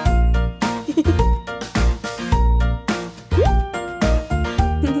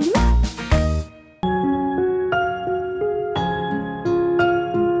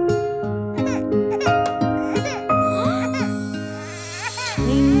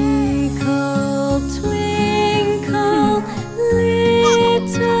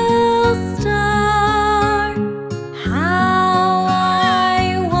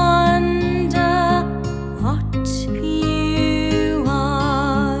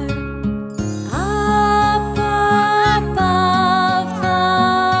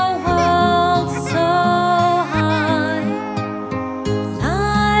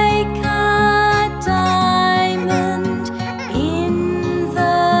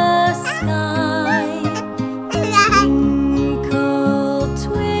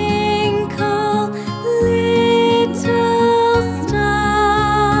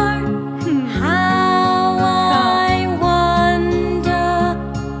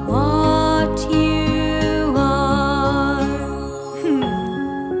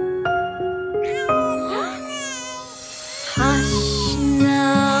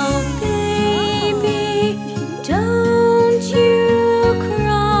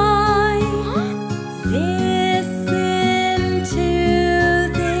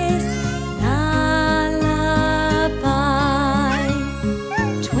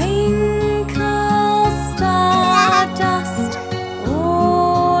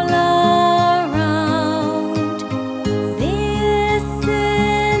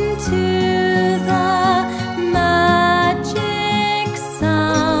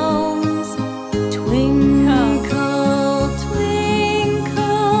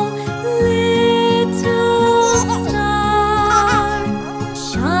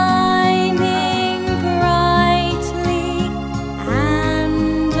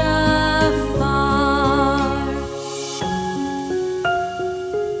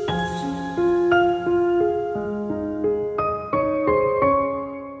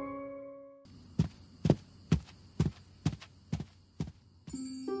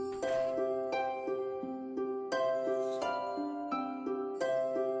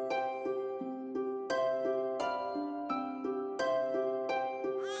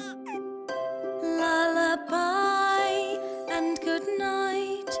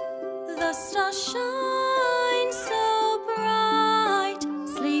 the stars shine so bright.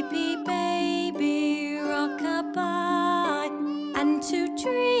 Sleepy baby, rock-a-bye, and to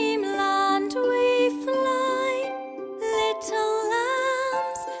dreamland we fly. Little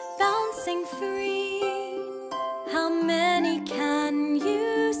lambs bouncing free. How many can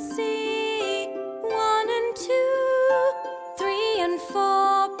you see? 1 and 2, 3 and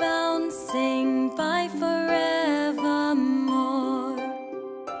 4, bouncing by forevermore.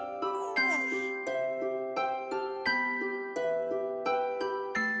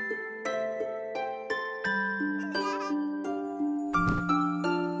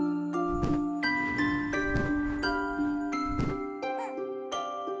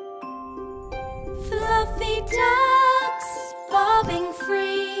 Fluffy ducks bobbing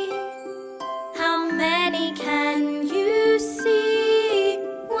free. How many can you see?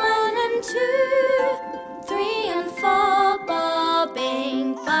 1 and 2, 3 and 4,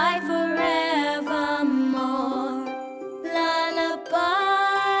 bobbing by forevermore. Lullaby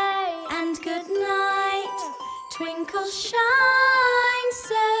and good night. Twinkle, shine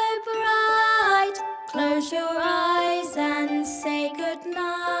so bright. Close your eyes and say good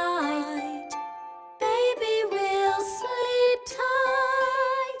night. Baby will sleep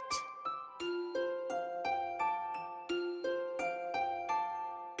tight.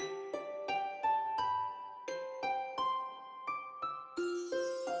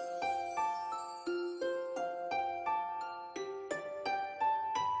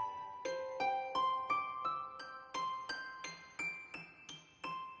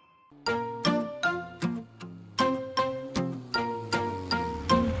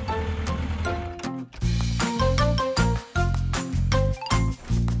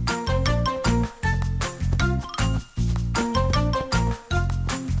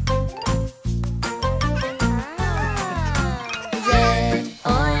 Red,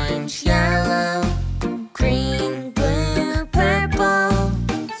 orange, yellow, green, blue, purple,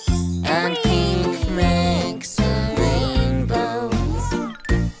 and pink makes a rainbow.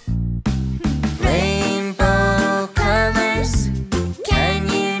 Rainbow colors, can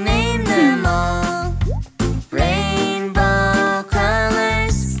you name them all? Rainbow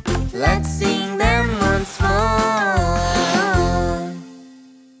colors, let's sing them once more.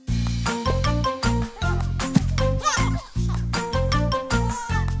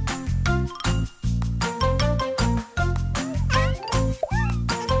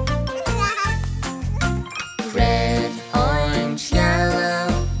 Red, orange, yellow,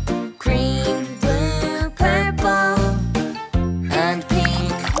 green, blue, purple, and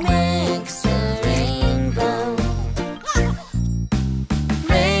pink makes a rainbow.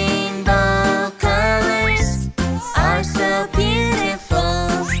 Rainbow colors are so beautiful.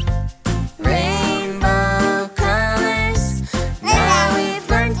 Rainbow colors, now we've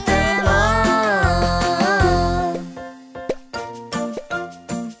learned them all.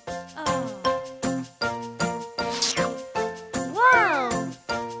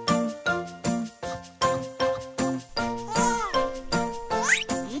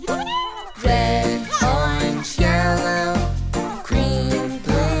 Red, orange, yellow, green,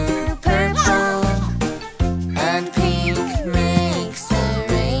 blue, purple, and pink makes a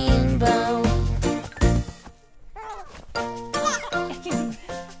rainbow.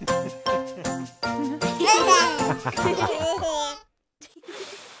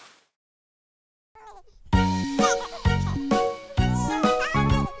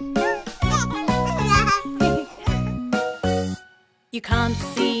 You can't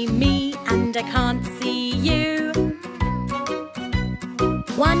see me and I can't see you.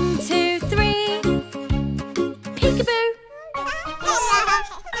 1, 2, 3. Peekaboo.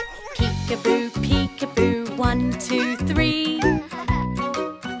 Peekaboo, peekaboo. 1, 2, 3.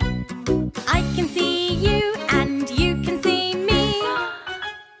 I can see you and you can see me.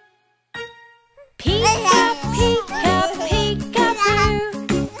 Peeka, peeka, peekaboo.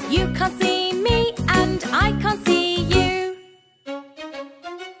 You can't see me and I can't see you.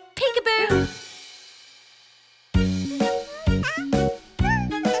 Peekaboo.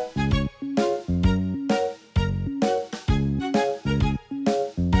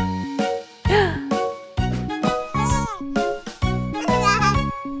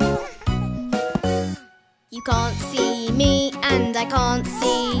 You can't see me and I can't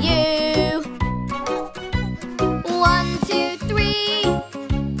see you. 1, 2, 3.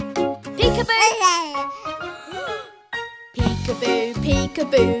 Peekaboo. Peekaboo,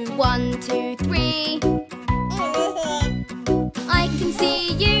 peekaboo. 1, 2, 3. I can see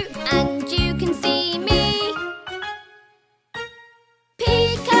you and you can see me.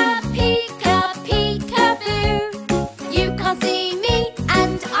 Peeka, peeka, peekaboo. You can't see me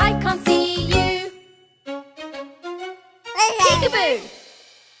and I can't see you. Peekaboo!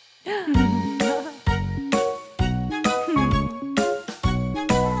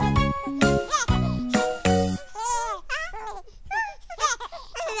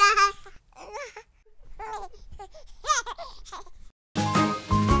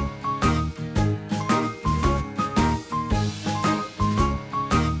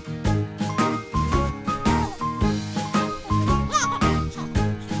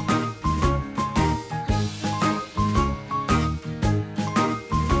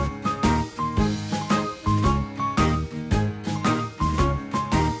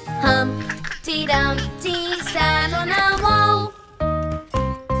 Humpty Dumpty sat on a wall.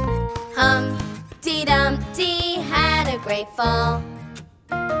 Humpty Dumpty had a great fall.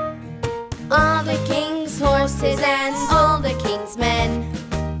 All the king's horses and all the king's men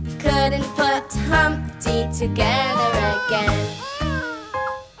couldn't put Humpty together again.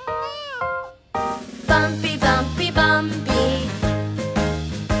 Bumpy, bumpy, bumpy,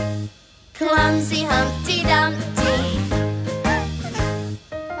 clumsy Humpty Dumpty.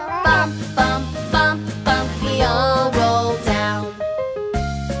 Bump, bump, bump, bump, we all roll down.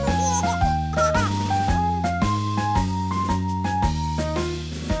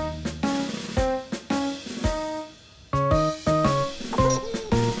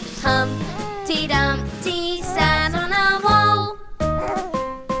 Humpty Dumpty sat on a wall.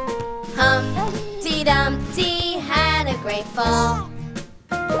 Humpty Dumpty had a great fall.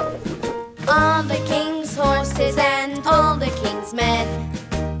 All the king's horses and all the king's men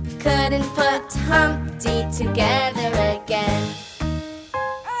couldn't put Humpty together again.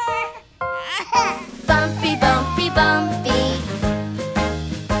 Bumpy, bumpy, bumpy,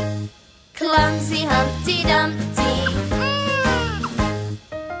 clumsy Humpty Dumpty.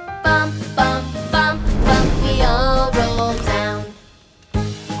 Bump, bump, bump, bump, we all roll down.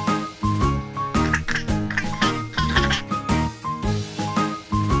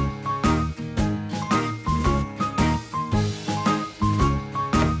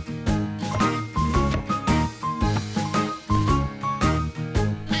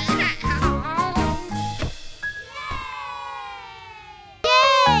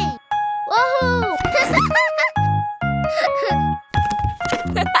 Woohoo!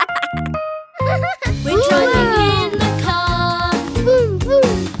 We're driving in the car. Boom,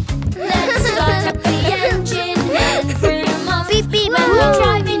 boom. Let's start up the engine and vroom off. Beep, beep, When boom. we're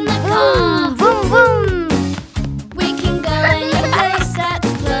driving the car, Boom, boom. we can go any place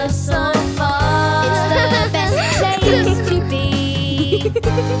that's close or far. It's the best place to be.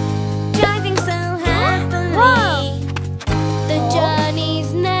 Driving so happily. Whoa. The journey's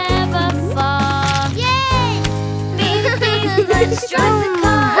never far. Yay! Beep, beep, let's drive the car.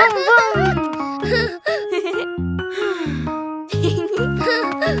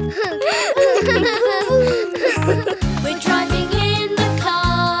 We're driving in the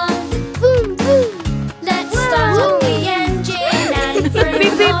car. Boom, boom. Let's start up the engine and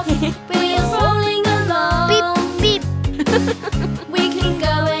vroom off. Wheels rolling along. Beep, beep. We can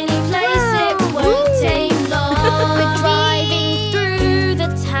go any place, it won't take long. We're driving through the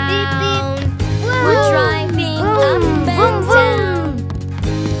town. We're driving up and down.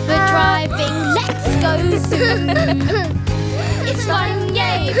 We're driving, let's go zoom. It's fun,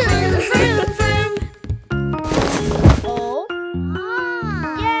 yay, vroom, vroom, vroom. Oh.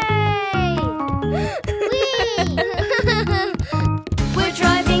 Yay! Whee! We're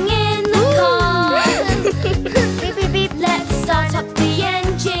driving in the car. Beep, beep, beep. Let's start up the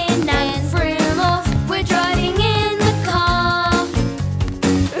engine and vroom off. We're driving in the car.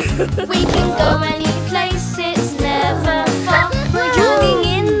 We can go any place, it's never far. We're driving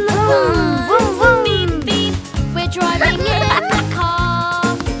in the car. Beep, beep. We're driving in the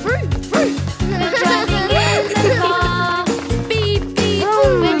car. We're driving in the car. Beep, beep.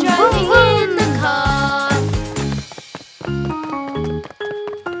 We're driving in the car.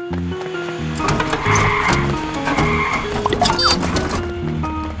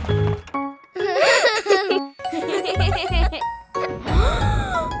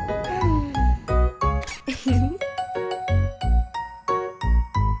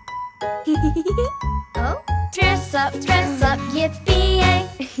 Oh? Dress up, yippee-yay.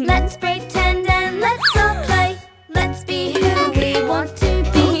 Let's pretend and let's all play. Let's be who we want to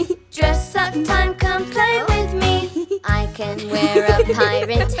be. Dress up time, come play with me. I can wear a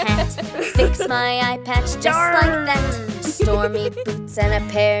pirate hat, fix my eye patch just like that. Stormy boots and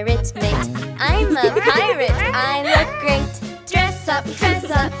a parrot mitt. I'm a pirate, I look great. Dress up,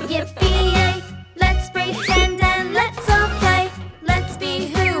 yippee-yay. Let's pretend and let's all play. Let's be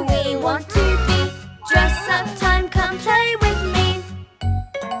who we want to be. Dress up time, come play with me.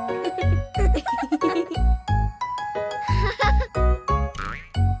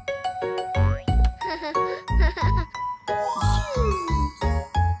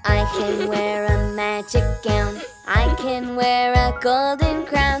 gown. I can wear a golden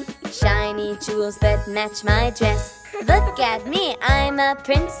crown, shiny jewels that match my dress. Look at me, I'm a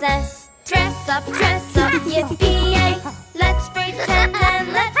princess. Dress up, yippee-yay. Let's pretend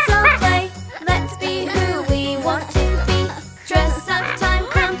and let's all play. Let's be who we want to be. Dress up time,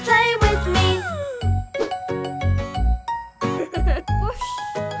 come play with me.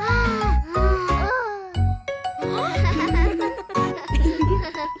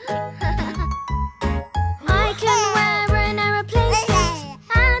 I can wear an aeroplane suit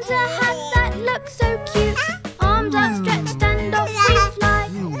and a hat that looks so cute. Arms outstretched and off we fly.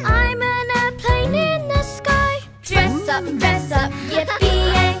 I'm an airplane in the sky. Dress up,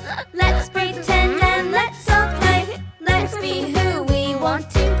 yippee-yay. Let's pretend and let's all play. Let's be who we want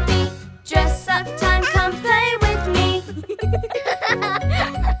to be. Dress up time, come play with me.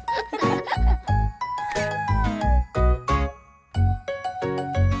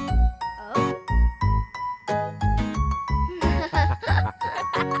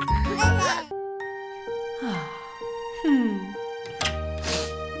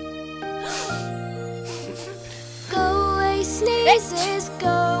 Go away, sneezes, go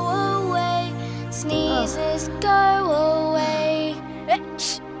away. Sneezes, go away.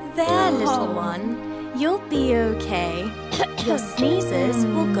 There, little one. You'll be okay. Your sneezes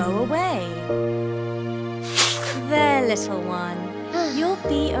will go away. There, little one. You'll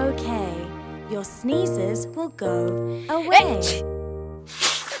be okay. Your sneezes will go away.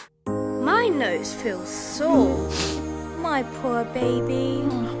 My nose feels sore. My poor baby.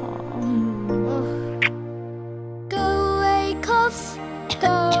 Go away, cough, go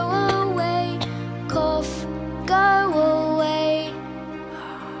away. Cough, go away.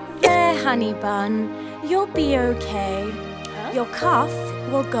 There, honey bun. You'll be okay. Your cough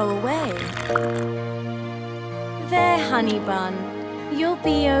will go away. There, honey bun. You'll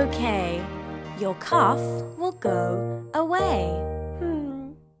be okay. Your cough will go away.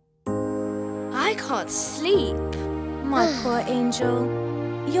 I can't sleep. My poor angel.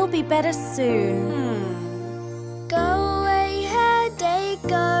 You'll be better soon. Go away, headache,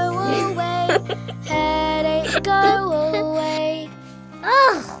 go away. Headache, go away.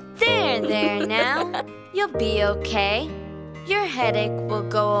 Oh, there now. You'll be okay. Your headache will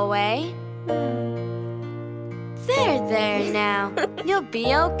go away. There now. You'll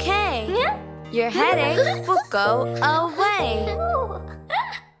be okay. Your headache will go away.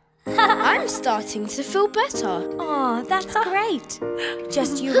 I'm starting to feel better. Oh, that's great.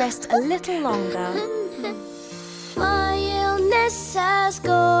 Just you rest a little longer. My illness has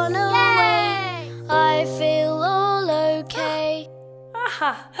gone away. I feel all okay.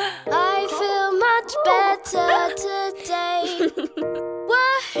 I feel much better today.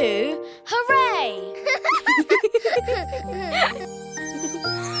 Woohoo! Hooray!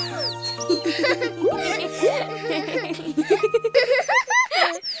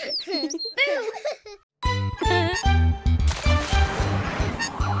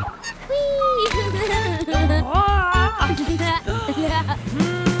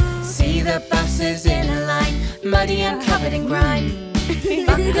 See the buses in a line, muddy and covered in grime.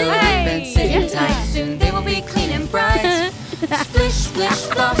 Buckle up and sit tight, soon they will be clean and bright. Splish, splish,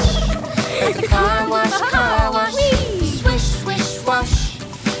 splash, at the car wash, car wash. Swish, swish, wash,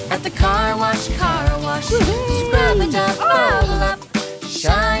 at the car wash, car wash. Scrub it up, bubble up,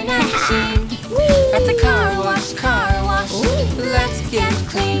 shine and sheen. At the car wash, let's get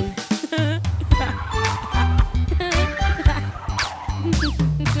clean.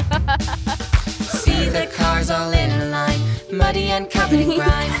 See the cars all in a line, muddy and covered in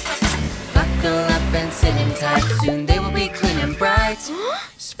grime. Buckle up and sit in tight, soon they will be clean and bright.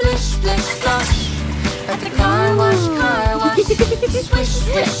 Splish, splish, splash, at the car wash, car wash. Swish,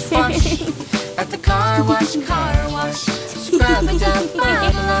 swish, wash, at the car wash, car wash. Scrub it up,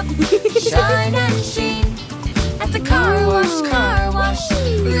 bubble up, shine and sheen. At the car wash,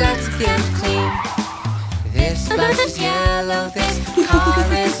 let's get clean. This bus is yellow, this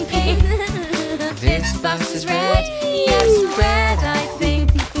car is pink. This bus is red, yes, red I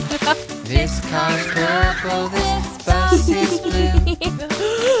think. This car is purple, this bus is blue.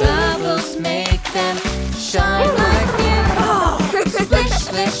 Bubbles make them shine like new. Splish,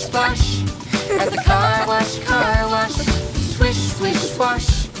 splish, splash, at the car wash, swish, swish,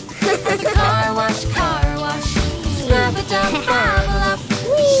 wash, at the car wash, scrub it up, bubble up,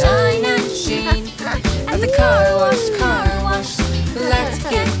 shine and sheen. At the car wash, let's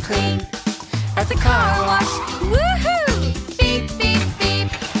get clean. At the car wash, woohoo! Beep, beep, beep,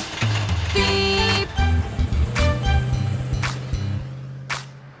 beep.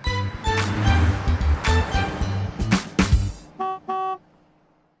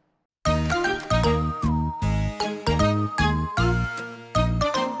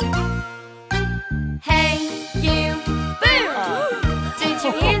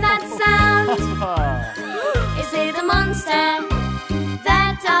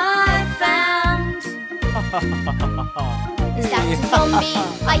 Is that a zombie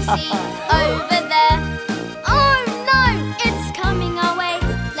I see over there? Oh no, it's coming our way.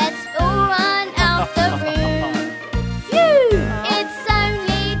 Let's all run out the room. Phew, it's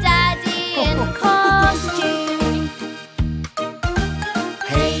only Daddy in costume.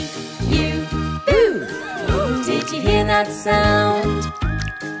 Hey, you, boo! Did you hear that sound?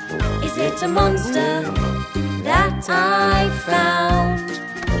 Is it a monster that I found?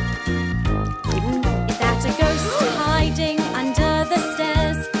 Is that a ghost hiding under the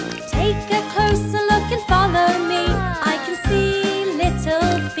stairs? Take a closer look and follow me. I can see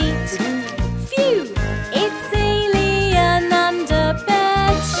little feet. Phew! It's alien under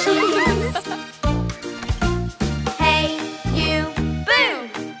bed sheets. Hey, you, boo!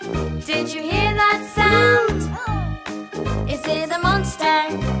 Did you hear that sound? Is it a monster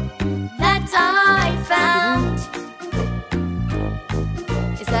that I found?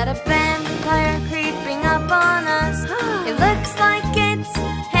 Is that a vampire creeping up on us? It looks like it's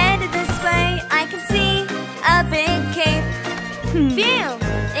headed this way. I can see a big cape. Phew!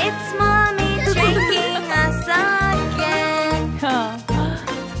 It's Mommy tricking us again.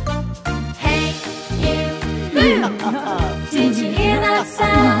 Hey, you, boo! Did you hear that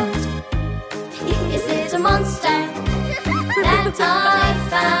sound? Is it a monster that I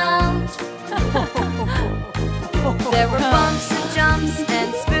found? There were bumps and jumps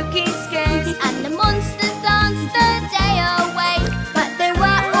and spooky scares, and the monsters danced the day away, but they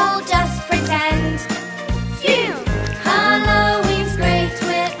were all just pretend. Phew! Halloween's great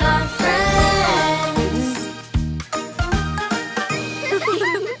with our friends.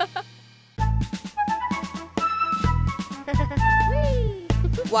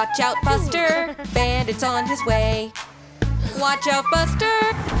 Watch out, Buster, Bandit's on his way. Watch out,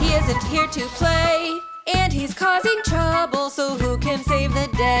 Buster, he isn't here to play. And he's causing trouble, so who can save the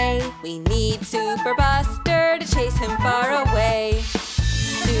day? We need Super Buster to chase him far away.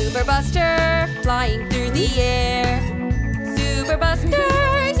 Super Buster, flying through the air. Super Buster,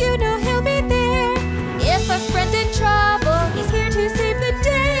 you know he'll be there. If a friend's in trouble, he's here to save the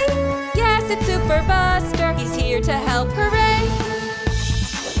day. Yes, it's Super Buster, he's here to help, hooray!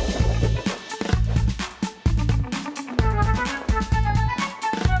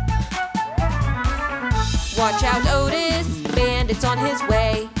 Watch out, Otis, Bandit's on his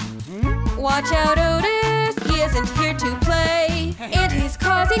way. Watch out, Otis, he isn't here to play. And he's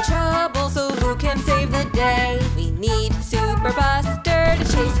causing trouble, so who can save the day? We need Super Buster to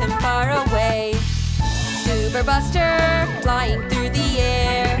chase him far away. Super Buster, flying through the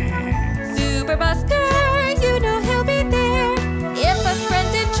air. Super Buster, you know he'll be there. If a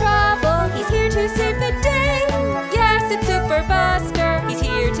friend's in trouble, he's here to save the day. Yes, it's Super Buster, he's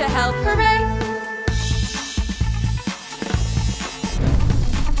here to help, hooray!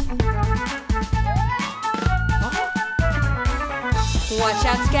 Watch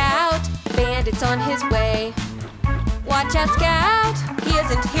out, Scout, Bandit's on his way. Watch out, Scout, he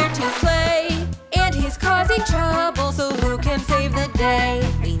isn't here to play. And he's causing trouble, so who can save the day?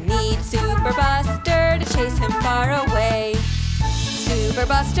 We need Super Buster to chase him far away. Super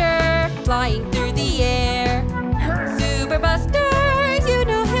Buster, flying through the air. Super Buster, you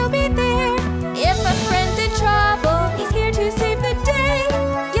know he'll be there. If a friend's in trouble, he's here to save the day.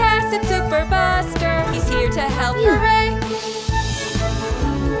 Yes, it's Super Buster, he's here to help, hooray!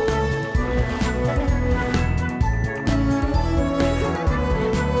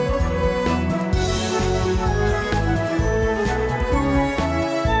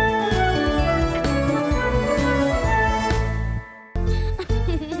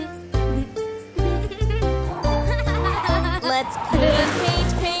 Let's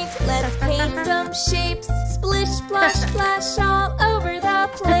paint, let's paint some shapes. Splish, splash, splash all over the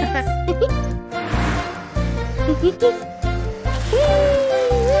place.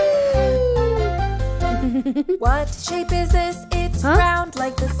 What shape is this? It's round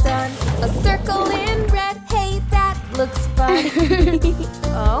like the sun. A circle in red, hey, that looks fun.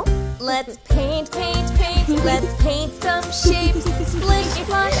 Oh? Let's paint, let's paint some shapes. Splish,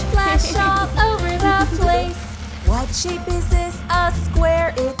 splash, splash all over the place. What shape is this? A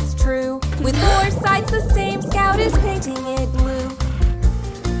square, it's true. With four sides the same, Scout is painting it blue.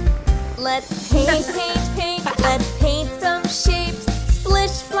 Let's paint, let's paint some shapes.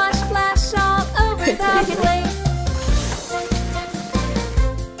 Splish, splash, splash all over the place.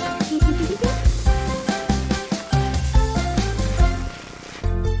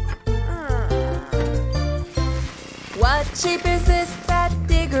 What shape is this that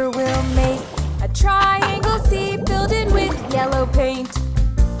Digger will make? A triangle C filled in with yellow paint.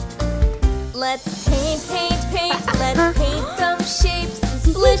 Let's paint, let's paint some shapes.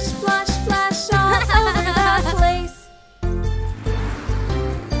 Splish, splash, splash all over the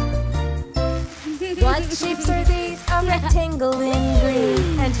What shapes are these? A rectangle in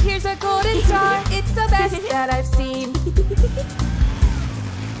green. And here's a golden star, it's the best that I've seen.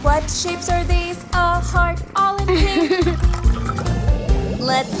 What shapes are these? A heart all in pink.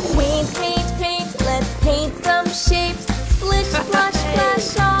 Let's paint, paint, paint, let's paint some shapes. Splish, splash,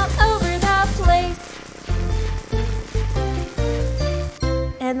 splash all over the place.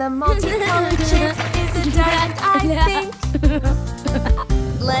 And the multicolored shape is a diamond, I think.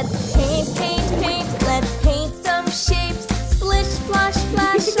 Let's paint, paint, paint, let's paint some shapes. Splish, splash,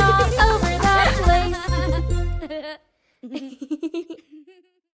 splash all over the place.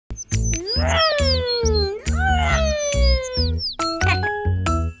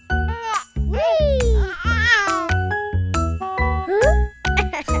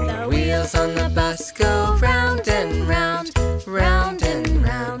 The wheels on the bus go round and round, round and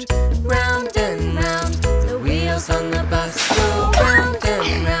round, round and round. The wheels on the bus go round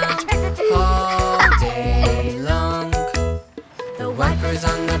and round all day long. The wipers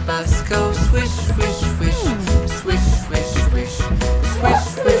on the bus go swish, swish, swish, swish, swish, swish, swish,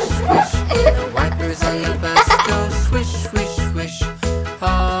 swish, swish. The wipers on the bus go swish, swish, swish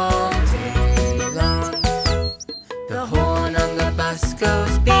all day long. The horn on the bus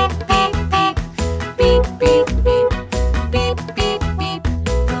goes beep, beep, beep, beep, beep, beep, beep, beep, beep.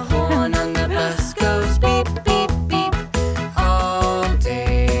 The horn on the bus goes beep, beep, beep all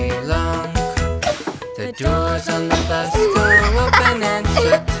day long. The doors on the bus go open and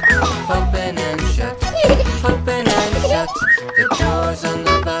shut, open and shut, open and shut. The doors on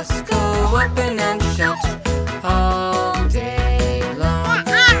the bus go open and shut all day long.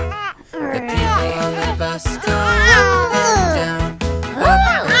 The people on the bus go up and down, up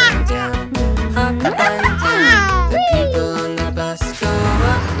and down, up and down. The people on the bus go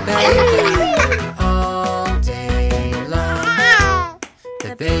up and down all day long.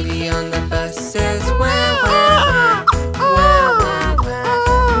 The baby on the bus says wah, wah, wah, wah, wah, wah,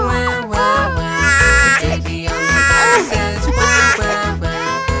 wah, wah, wah. The baby on the bus says wah, wah,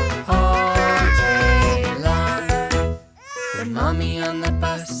 wah all day long. The mommy on the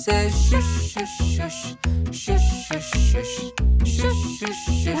bus says shush, shush, shush, shush, shush, shush, shush, shush,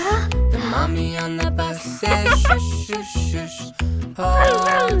 shush. The mommy on the bus says shush, shush, shush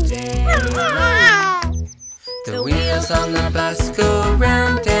all day long. The wheels on the bus go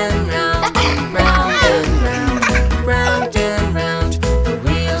round and round, round and round, round and round. The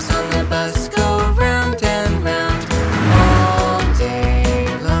wheels on the bus go round and round all day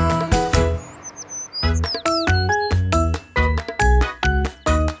long.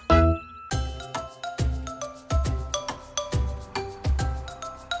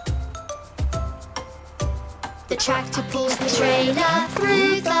 The tractor pulls the trailer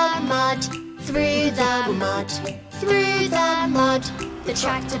through the mud, through the mud, through the mud. The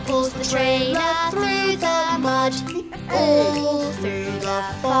tractor pulls the trailer through the mud, all through the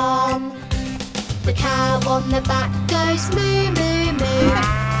farm. The cow on the back goes moo, moo, moo,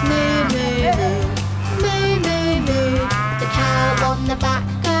 moo, moo, moo, moo, moo, moo. The cow on the back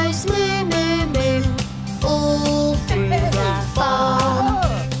goes moo, moo, moo, all through the farm.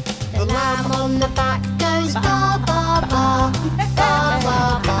 The lamb on the back goes ba, ba, ba, ba, ba,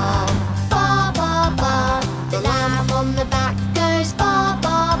 ba, ba, ba, ba. The lamb on the back goes ba,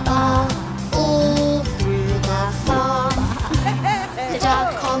 ba, ba, all through the farm. The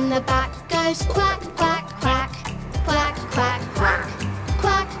duck on the back goes quack, quack, quack, quack, quack, quack,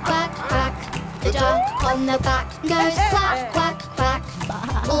 quack, quack, quack. The duck on the back goes quack, quack, quack,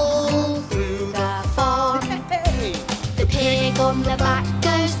 all through the farm. The pig on the back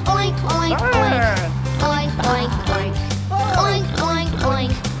goes oink, oink, oink, oink, oink, oink, oink, oink,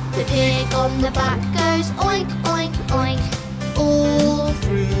 oink. The pig on the back goes oink, oink, oink, all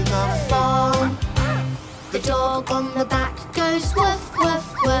through the farm. The dog on the back goes woof,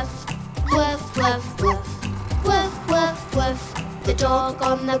 woof, woof, woof, woof, woof, woof, woof, woof. The dog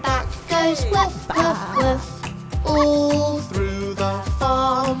on the back goes woof, woof, woof, all through the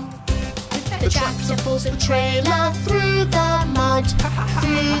farm. The tractor pulls the trailer through the mud,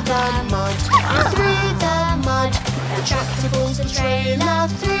 through the mud, through the mud. The tractor pulls the trailer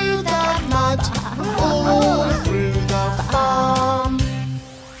through the mud, all through the farm.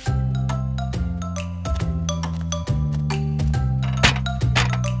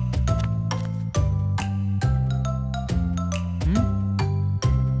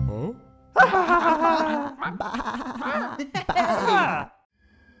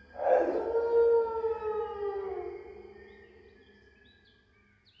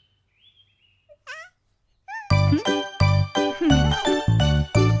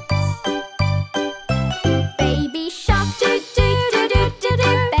 Baby shark, do do do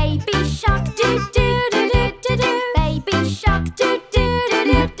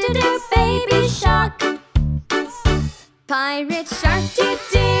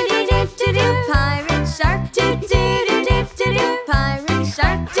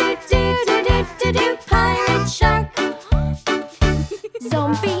shark, do do do do do do. Pirate shark.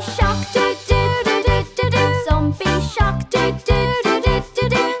 Zombie shark, do do do do do do. Zombie shark, do do do do do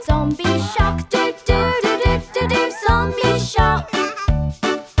do. Zombie shark, do do do do do do. Zombie shark.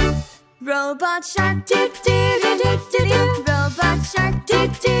 Robot shark, do do do do do do. Robot shark, do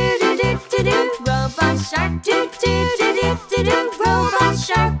do do do do do. Robot shark, do do do do do do. Robot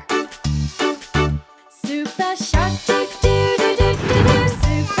shark. Super shark, do do do do do do.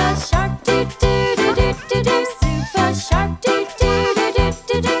 Super shark, do do do do do do. Super shark, do do do do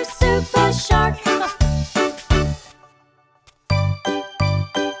do do. Super shark.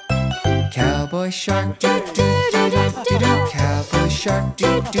 Cowboy shark, do do do do do do. Cowboy shark,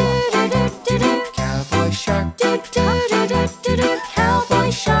 do do do do do do. Cowboy shark, do do do do do do. Cowboy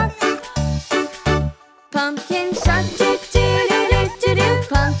shark. Pumpkin shark, do do do do do do.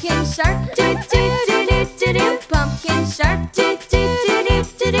 Pumpkin shark, do do do do do do. Pumpkin shark, do do do do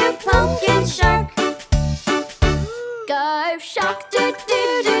do do. Pumpkin shark. Go shark, do do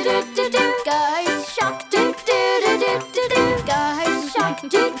do do do do. Go shark, do do do do do do. Go shark, do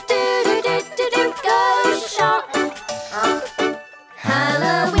do do do do do. Go shark.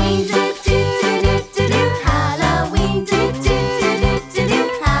 Halloween, do do do do do do. Halloween, do do do do do do.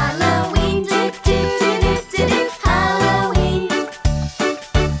 Halloween, do do do do do do. Halloween.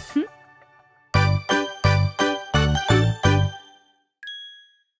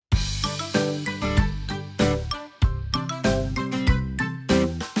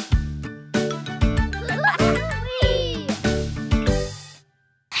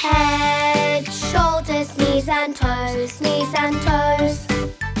 Head, shoulders, knees and toes, knees and toes.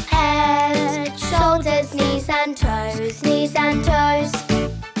 Head, shoulders, knees and toes, knees and toes.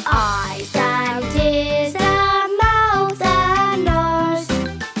 Eyes and ears and mouth and nose.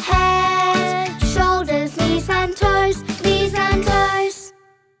 Head, shoulders, knees and toes, knees and toes.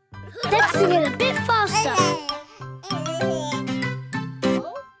 Let's sing it a bit faster.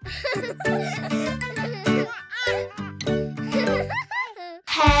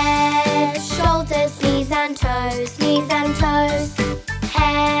 Head, shoulders, knees and toes, knees and toes.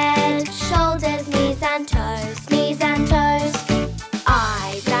 Head, shoulders, knees and toes, knees and toes.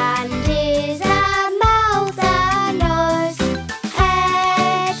 Eyes and ears and mouth and nose.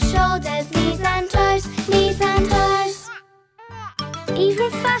 Head, shoulders, knees and toes, knees and toes.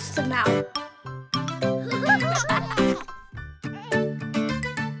 Even faster now.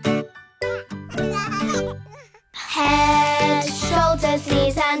 Head, shoulders,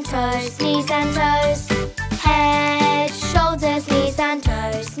 knees and toes, knees and toes. Head, shoulders, knees and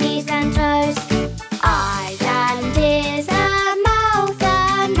toes, knees and toes. Eyes and ears and mouth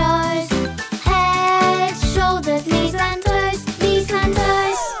and nose. Head, shoulders, knees and toes, knees and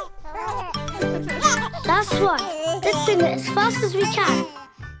toes. Last one. Let's sing it as fast as we can.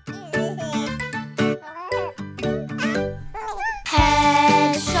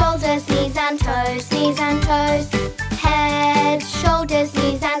 Head, shoulders, knees and toes, knees and toes. Head, shoulders,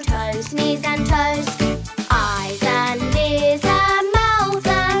 knees and toes, knees and toes. Eyes and ears and mouth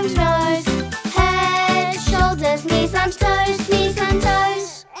and nose. Head, shoulders, knees and toes, knees and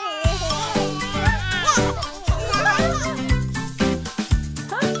toes.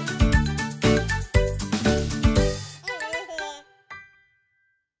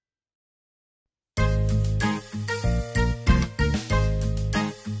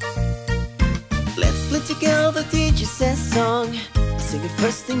 Let's play together the teacher says song. I'll sing it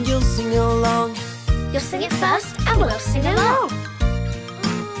first and you'll sing along. You'll sing it first and we'll sing along.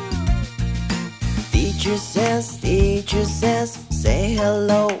 Teacher says, say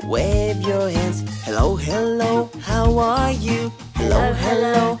hello, wave your hands. Hello, hello, how are you? Hello,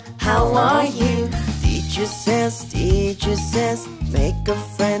 hello, how are you? Teacher says, make a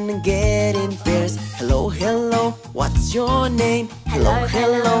friend and get in pairs. Hello, hello, what's your name? Hello,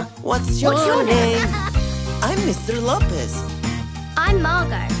 hello, what's your name? I'm Mr. Lopez. I'm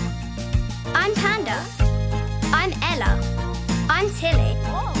Margot. I'm Panda. I'm Ella. I'm Tilly.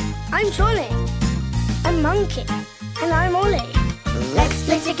 I'm Johnny. I'm Monkey. And I'm Ollie. Let's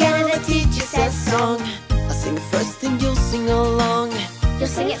play together the teacher says song. I'll sing it first and you'll sing along. You'll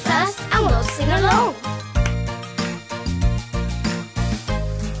sing it first and we'll sing along.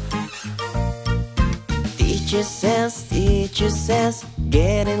 Teacher says,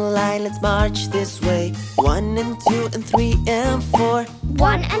 get in line, let's march this way. 1 and 2 and 3 and 4.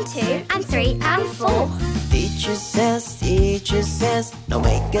 1 and 2 and 3 and 4. Teacher says, now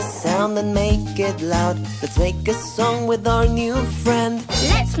make a sound and make it loud. Let's make a song with our new friend.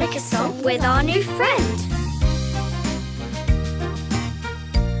 Let's make a song with our new friend.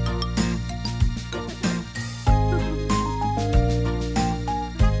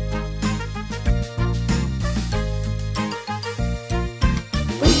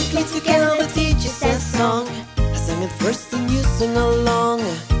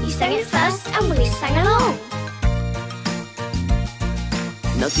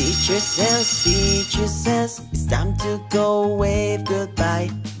 Now teacher says it's time to go, wave goodbye.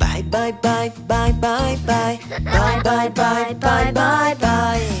 Bye bye bye bye bye bye. Bye bye bye bye bye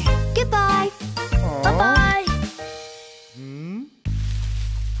bye. Goodbye. Bye bye.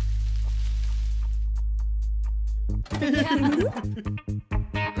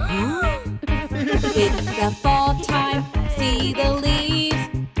 It's the fall time, see the leaves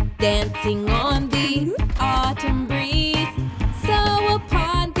dancing on the autumn breeze. So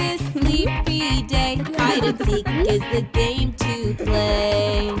upon this leafy day, hide and seek is the game to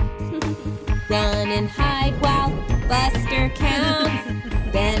play. Run and hide while Buster counts,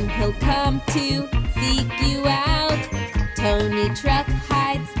 then he'll come to seek you out. Tony Truck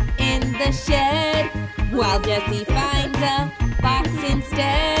hides in the shed, while Jessie finds a box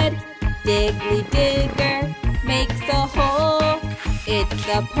instead. Diggly Digger makes a hole, it's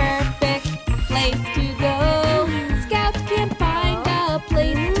the perfect place to go. Scout can't find a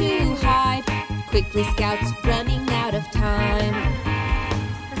place to hide, quickly Scout's running out of time.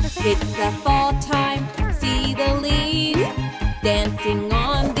 It's the fall time, see the leaves dancing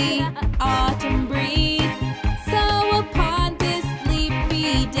on the autumn breeze. So upon this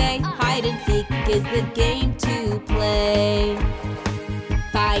leafy day, hide and seek is the game to play.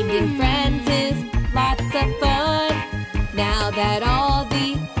 Finding friends is lots of fun, now that all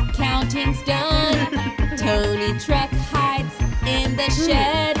the counting's done. Tony Truck hides in the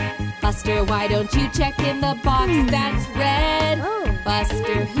shed. Buster, why don't you check in the box that's red?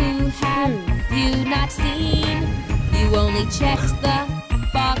 Buster, who have you not seen? You only checked the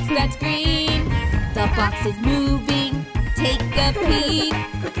box that's green. The box is moving, take a peek.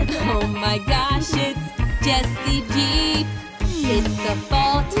 Oh my gosh, it's Jessie Jeep. It's the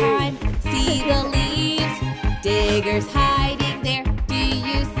fall time, see the leaves. Digger's hiding there, do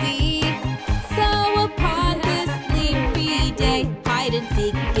you see? So upon this leafy day, hide and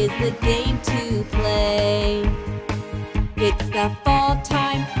seek is the game to play. It's the fall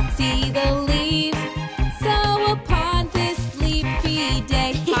time, see the leaves. So upon this leafy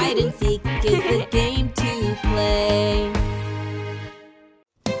day, hide and seek is the game to play.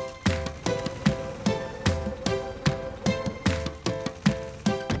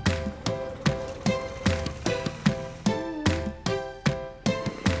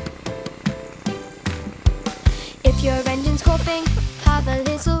 If your engine's coughing, have a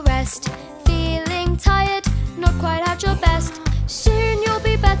little rest. Feeling tired, not quite at your best. Soon you'll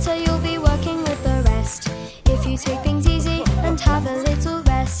be better, you'll be working with the rest. If you take things easy and have a little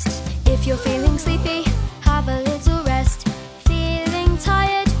rest. If you're feeling sleepy, have a little rest. Feeling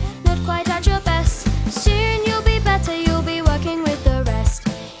tired, not quite at your best. Soon you'll be better, you'll be working with the rest.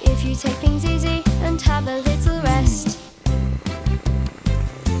 If you take things easy and have a little rest.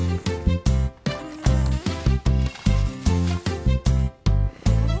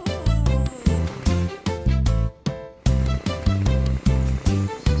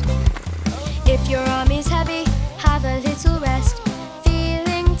 If your arm is heavy, have a little rest.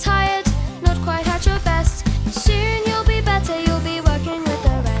 Feeling tired, not quite at your best. Soon you'll be better, you'll be working with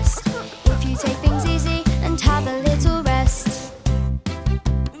the rest. If you take things easy and have a little rest.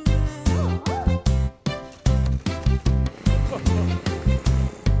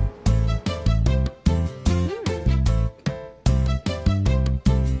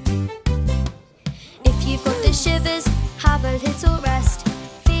 If you've got the shivers, have a little rest.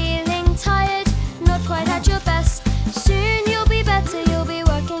 Feeling tired, not quite at your best. Soon you'll be better, you'll be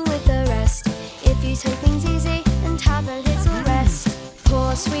working with the rest. If you take things easy and have a little rest.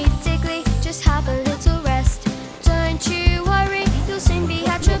 Poor sweet Diggly, just have a little rest. Don't you worry, you'll soon be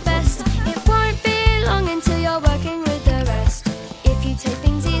at your best. It won't be long until you're working with the rest. If you take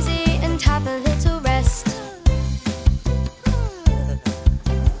things easy and have a little rest.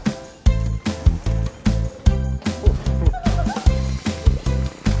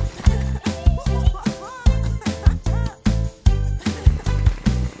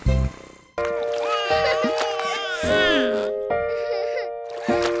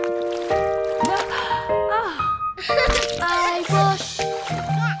 I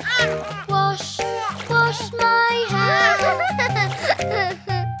wash my hair.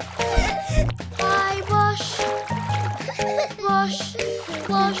 I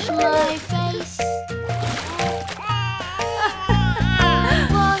wash my face. I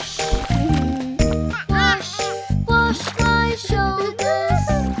wash my shoulders.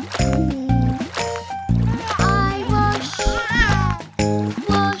 I wash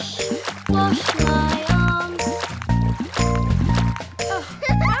my arms.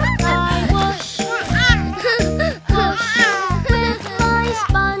 I wash with my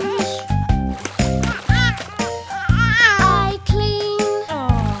sponge. I clean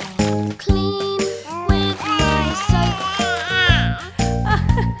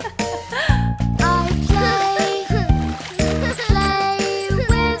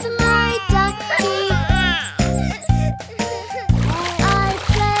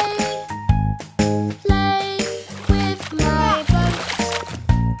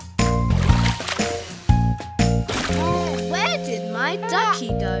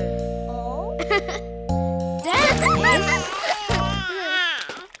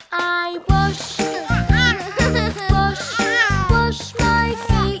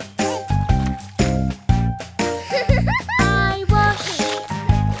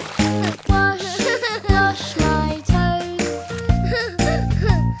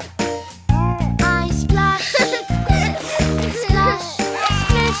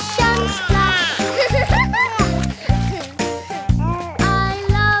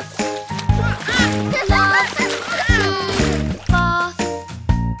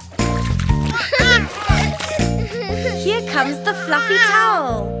fluffy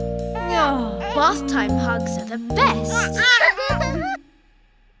towel. Bath time hugs are the best.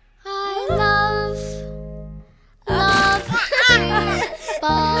 I love to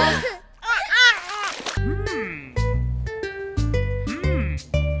bath.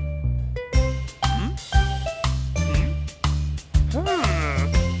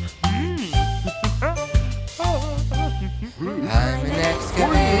 I'm an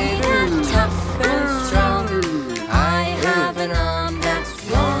excavator, tough and strong. I have an arm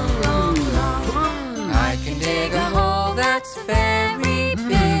that's long, long, long. I can dig a hole that's very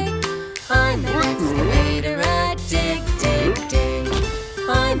big. I'm an excavator, a dig, dig, dig.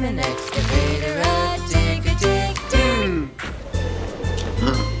 I'm an excavator, a dig, dig, dig.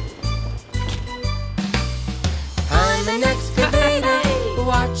 I'm an excavator,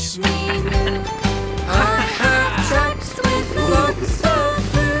 watch me move. I have trucks with lots of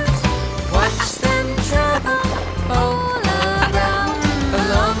fruits. Watch them travel all around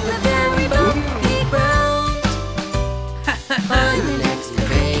along the very bumpy ground. I'm an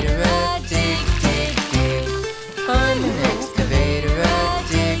excavator, a dig, dig, dig. I'm an excavator, a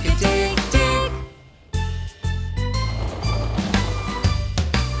dig, dig, dig.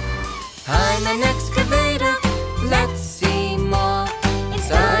 I'm an excavator, let's see more.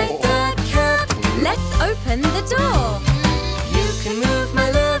 Inside the cab, let's open the door. You can move my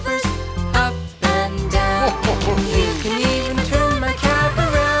levers up and down. You can even turn my cab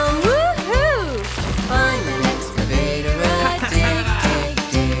around. Woohoo! I'm an excavator, a dig, dig,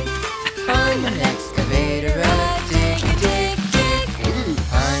 dig. I'm an excavator, a dig, dig, dig.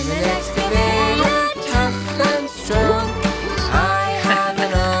 I'm an excavator, tough and strong. I have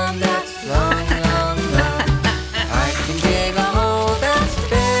an arm that's long, long, long. I can dig a hole that's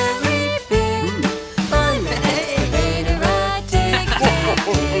very big. I'm an excavator, a dig, dig,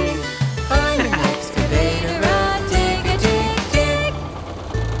 dig. I'm an excavator, a dig, dig, dig.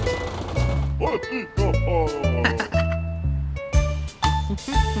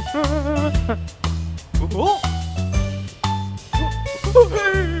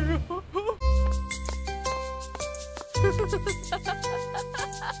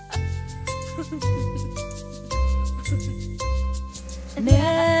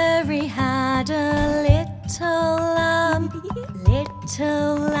 Mary had a little lamb,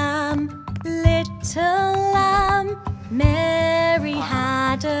 little lamb, little lamb. Mary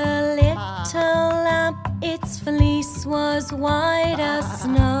had a little lamb, its fleece was white as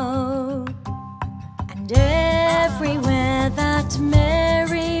snow. And everywhere that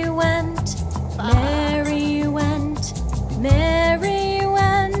Mary went, Mary went, Mary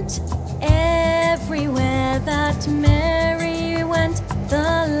went. Everywhere that Mary went, the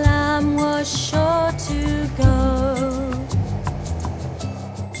lamb was sure to go.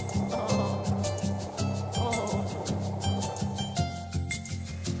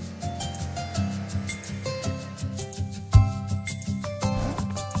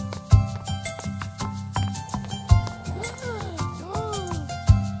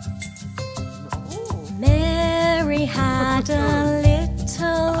 Mary had a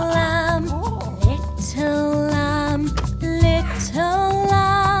little lamb, little lamb, little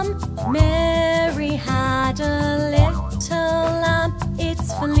lamb. Mary had a little lamb,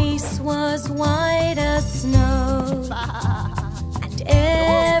 its fleece was white as snow. And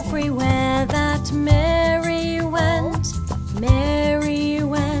everywhere that Mary went, Mary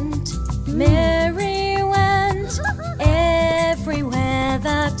went, Mary went. Everywhere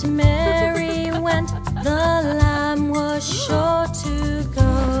that Mary went, the lamb was sure to go.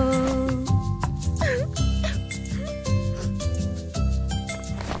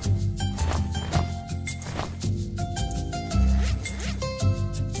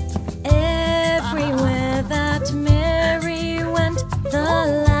 Everywhere that Mary went, the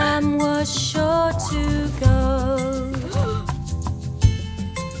lamb was sure to go.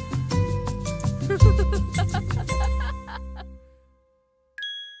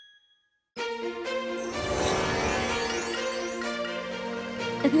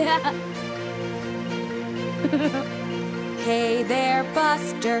 Hey there,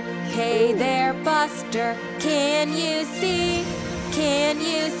 Buster. Hey there, Buster. Can you see? Can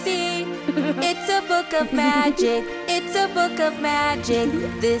you see? It's a book of magic. It's a book of magic.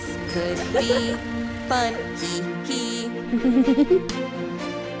 This could be fun. Hee hee.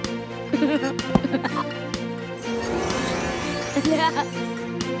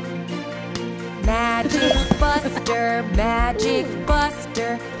 Magic Buster, Magic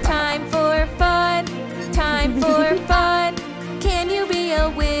Buster. Time for fun. Time for fun. Can you be a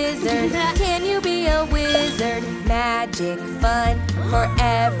wizard? Can you be a wizard? Magic fun for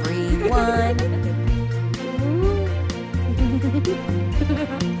everyone.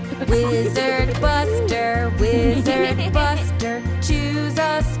 Wizard Buster, Wizard Buster, choose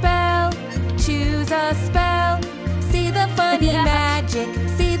a spell, choose a spell. See the funny magic,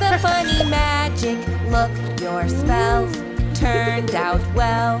 see the funny magic. Look, your spells turned out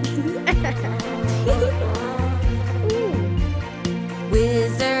well.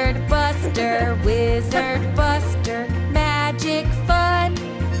 Wizard Buster, Wizard Buster, magic fun,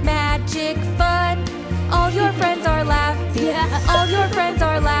 magic fun. All your friends are laughing, all your friends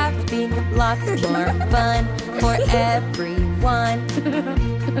are laughing. Lots more fun for everyone.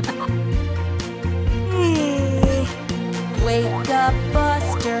 Wake up,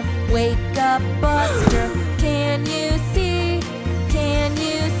 Buster, wake up, Buster. Can you see, can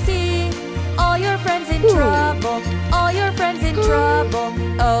you see? All your friends in trouble, all your friends in trouble.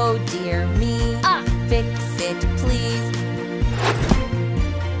 Oh dear me, fix it please.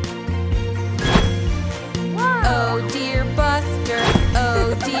 Oh dear Buster,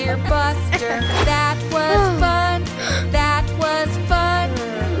 oh dear Buster. That was fun, that was fun.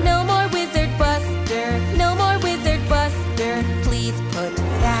 No more Wizard Buster, no more Wizard Buster. Please put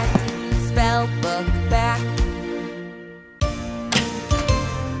that spell book back.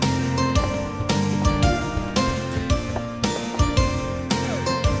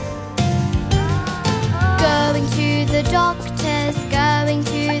 Going to the doctors, going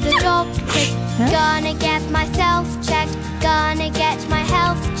to the doctors. Gonna get myself checked, gonna get my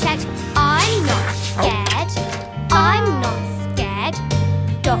health checked. I'm not scared, I'm not scared.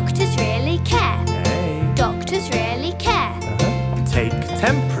 Doctors really care, doctors really care. Take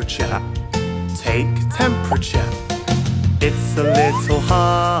temperature, take temperature. It's a little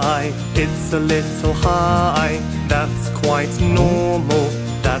high, it's a little high. That's quite normal,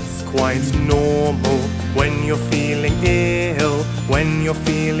 that's quite normal. When you're feeling ill, when you're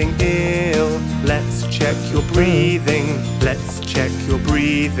feeling ill. Let's check your breathing, let's check your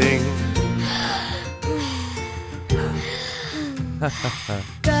breathing.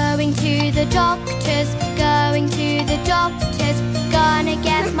 Going to the doctors, going to the doctors. Gonna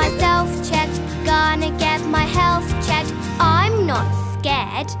get myself checked, gonna get my health checked. I'm not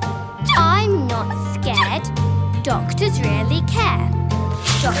scared, I'm not scared. Doctors really care,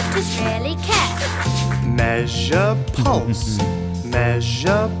 doctors really care. Measure pulse,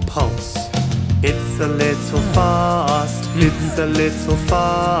 measure pulse. It's a little fast, it's a little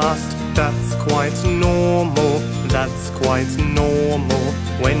fast. That's quite normal, that's quite normal.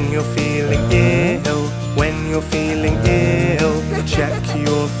 When you're feeling ill, when you're feeling ill. Check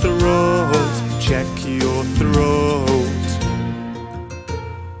your throat, check your throat.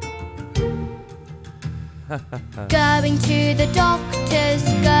 Going to the doctors,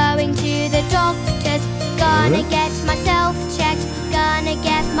 going to the doctors. Gonna get myself checked, gonna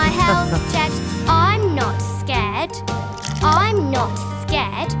get my health checked. I'm not scared, I'm not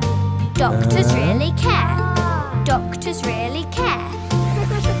scared. Doctors really care, doctors really care.